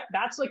I think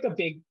that's like a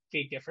big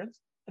difference.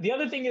 The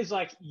other thing is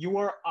like you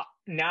are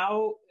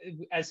now,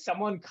 as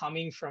someone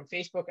coming from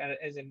Facebook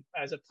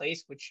as a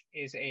place which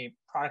is a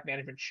product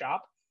management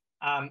shop,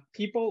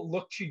 people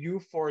look to you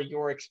for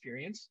your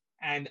experience.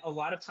 And a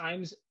lot of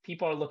times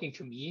people are looking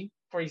to me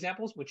for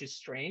examples, which is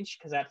strange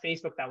because at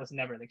Facebook, that was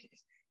never the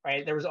case,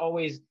 right? There was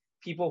always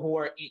people who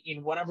are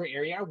in whatever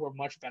area were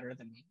much better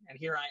than me. And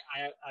here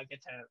I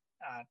get to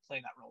play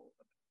that role.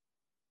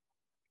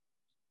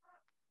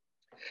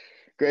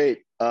 Great.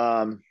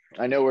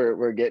 I know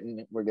we're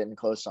getting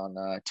close on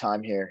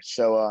time here.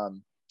 So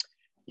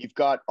you've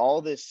got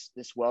all this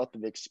wealth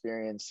of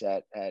experience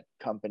at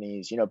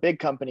companies, big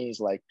companies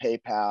like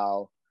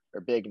PayPal, or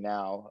big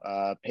now,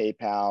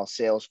 PayPal,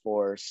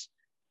 Salesforce,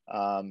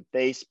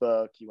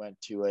 Facebook. You went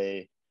to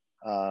a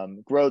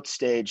growth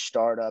stage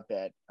startup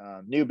at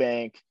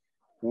Nubank.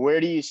 Where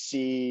do you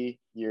see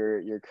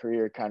your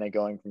career kind of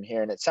going from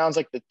here? And it sounds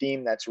like the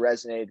theme that's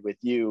resonated with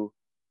you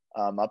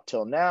up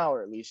till now,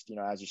 or at least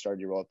as you started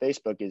your role at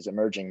Facebook, is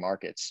emerging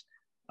markets.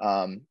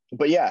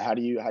 But yeah, how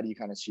do you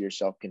kind of see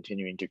yourself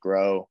continuing to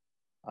grow,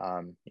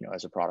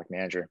 as a product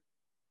manager?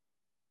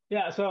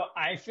 Yeah, so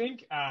I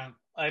think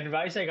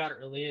advice I got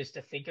early is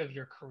to think of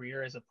your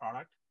career as a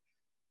product.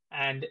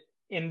 And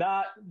in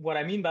that, what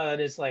I mean by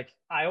that is like,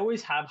 I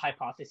always have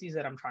hypotheses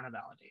that I'm trying to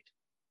validate.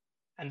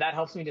 And that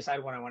helps me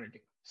decide what I want to do.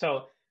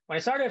 So when I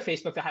started at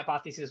Facebook, the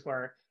hypotheses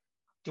were,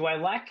 do I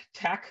like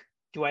tech?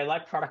 Do I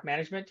like product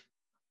management?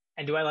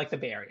 And do I like the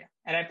Bay Area?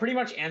 And I pretty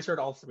much answered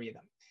all three of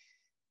them.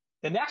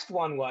 The next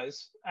one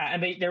was,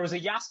 there was a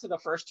yes to the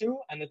first two.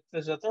 And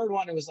there's a third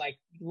one. It was like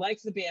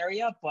the Bay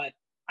Area, but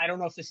I don't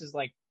know if this is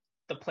like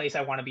the place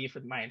I want to be for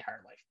my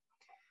entire life.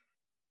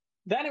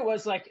 Then it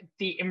was like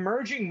the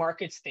emerging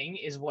markets thing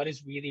is what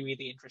is really,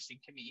 really interesting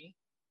to me.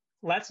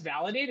 Let's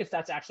validate if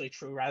that's actually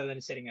true rather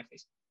than sitting at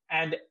Facebook.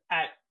 And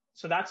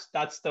so that's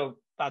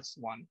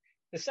one.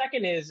 The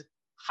second is,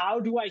 how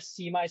do I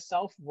see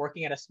myself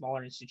working at a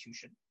smaller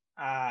institution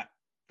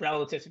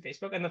relative to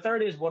Facebook? And the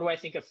third is, what do I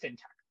think of fintech?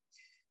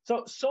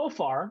 So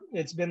far,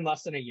 it's been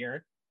less than a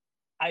year.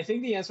 I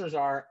think the answers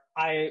are,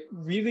 I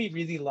really,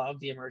 really love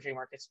the emerging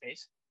market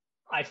space.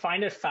 I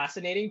find it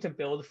fascinating to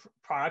build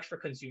products for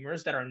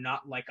consumers that are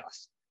not like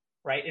us,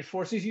 right? It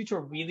forces you to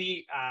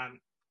really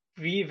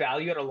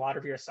reevaluate a lot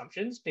of your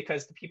assumptions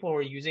because the people who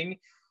are using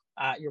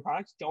your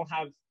products don't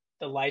have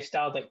the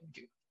lifestyle that you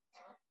do.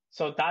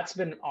 So that's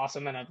been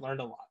awesome, and I've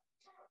learned a lot.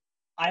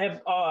 I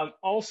have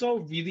also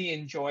really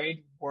enjoyed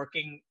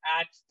working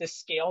at the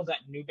scale that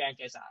Nubank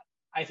is at.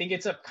 I think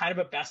it's a kind of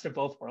a best of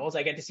both worlds.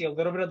 I get to see a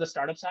little bit of the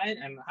startup side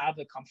and have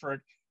the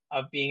comfort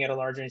of being at a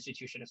larger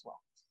institution as well.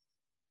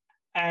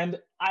 And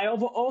I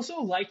have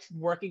also liked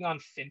working on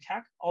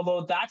fintech,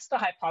 although that's the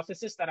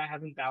hypothesis that I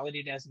haven't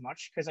validated as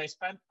much because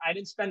I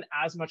didn't spend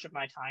as much of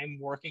my time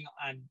working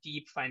on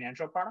deep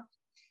financial products.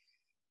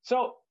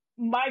 So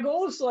my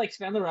goal is to like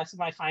spend the rest of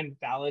my time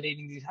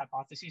validating these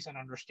hypotheses and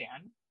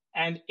understand.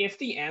 And if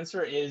the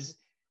answer is,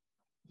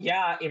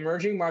 yeah,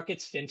 emerging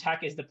markets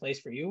fintech is the place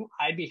for you,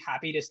 I'd be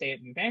happy to stay at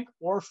Nubank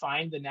or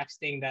find the next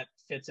thing that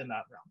fits in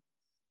that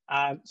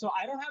realm. So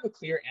I don't have a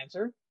clear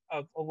answer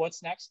of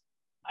what's next.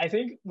 I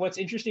think what's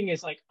interesting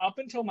is like up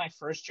until my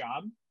first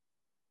job,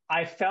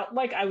 I felt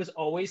like I was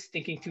always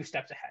thinking 2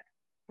 steps ahead,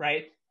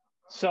 right?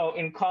 So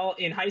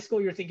in high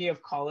school, you're thinking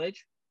of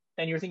college,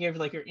 then you're thinking of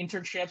like your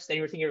internships, then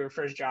you're thinking of your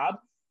first job.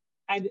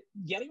 And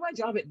getting my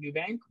job at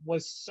Nubank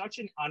was such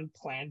an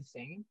unplanned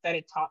thing that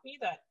it taught me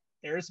that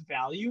there's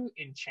value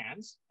in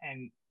chance.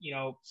 And,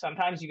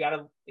 sometimes you got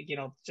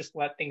to, just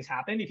let things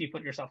happen if you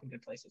put yourself in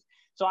good places.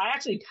 So I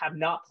actually have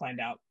not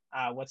planned out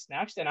what's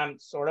next. And I'm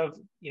sort of,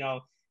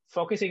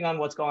 focusing on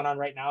what's going on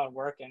right now at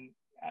work and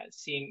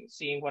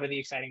seeing what are the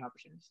exciting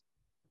opportunities.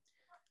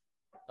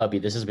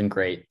 Abhi, this has been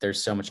great.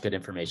 There's so much good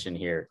information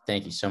here.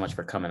 Thank you so much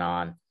for coming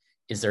on.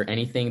 Is there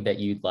anything that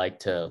you'd like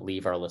to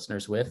leave our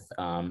listeners with?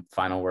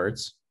 Final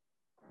words?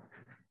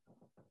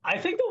 I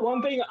think the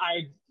one thing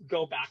I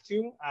go back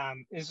to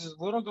is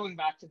a little going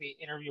back to the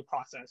interview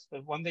process.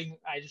 The one thing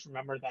I just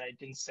remember that I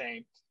didn't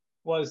say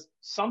was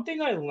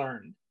something I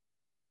learned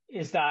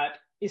is that,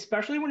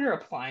 especially when you're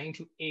applying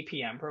to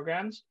APM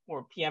programs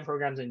or PM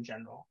programs in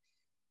general,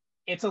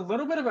 it's a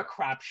little bit of a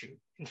crapshoot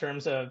in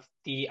terms of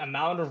the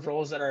amount of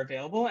roles that are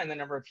available and the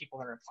number of people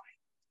that are applying.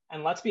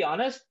 And let's be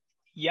honest,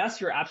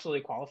 yes, you're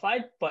absolutely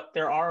qualified, but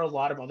there are a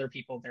lot of other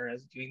people there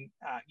as doing,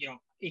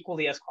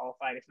 equally as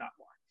qualified, if not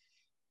more.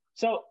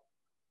 So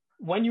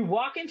when you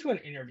walk into an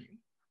interview,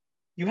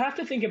 you have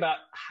to think about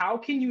how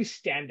can you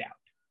stand out,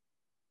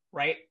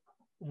 right?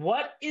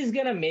 What is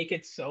going to make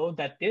it so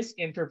that this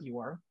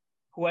interviewer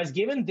who has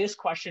given this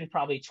question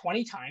probably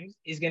 20 times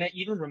is going to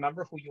even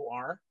remember who you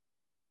are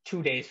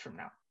 2 days from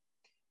now?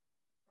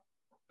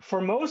 For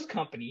most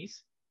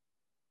companies,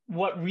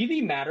 what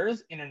really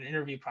matters in an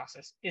interview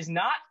process is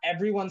not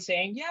everyone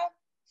saying, yeah,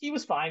 he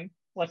was fine,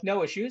 like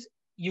no issues.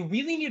 You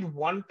really need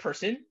one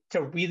person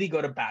to really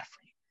go to bat for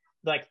you.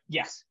 Like,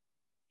 yes,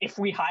 if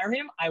we hire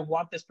him, I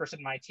want this person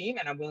in my team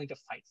and I'm willing to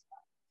fight for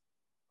that.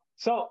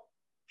 So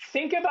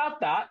think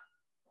about that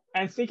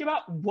and think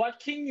about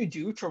what can you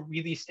do to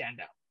really stand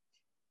out.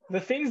 The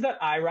things that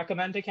I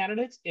recommend to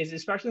candidates is,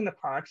 especially in the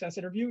product sense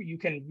interview, you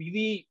can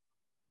really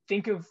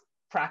think of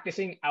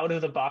practicing out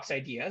of the box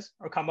ideas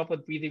or come up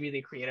with really,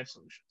 really creative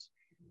solutions.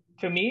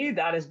 To me,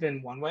 that has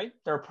been one way.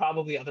 There are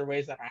probably other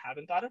ways that I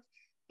haven't thought of,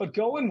 but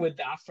go in with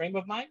that frame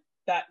of mind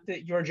that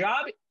your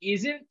job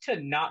isn't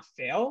to not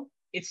fail.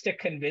 It's to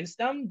convince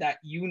them that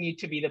you need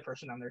to be the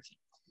person on their team.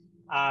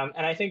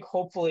 And I think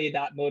hopefully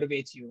that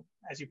motivates you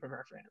as you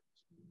prepare for interviews.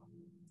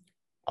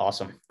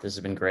 Awesome. This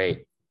has been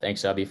great.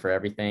 Thanks, Abhi, for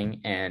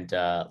everything. And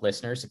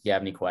listeners, if you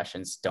have any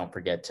questions, don't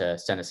forget to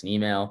send us an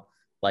email,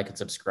 like and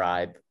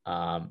subscribe.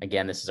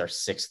 Again, this is our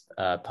 6th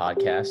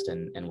podcast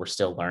and we're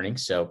still learning.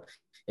 So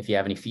if you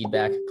have any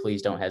feedback,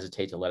 please don't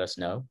hesitate to let us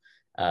know.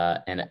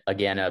 And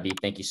again, Abhi,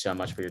 thank you so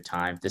much for your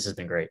time. This has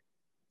been great.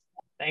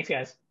 Thanks,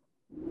 guys.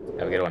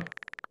 Have a good one.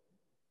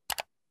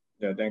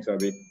 Yeah, thanks,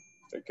 Abhi.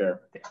 Take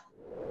care.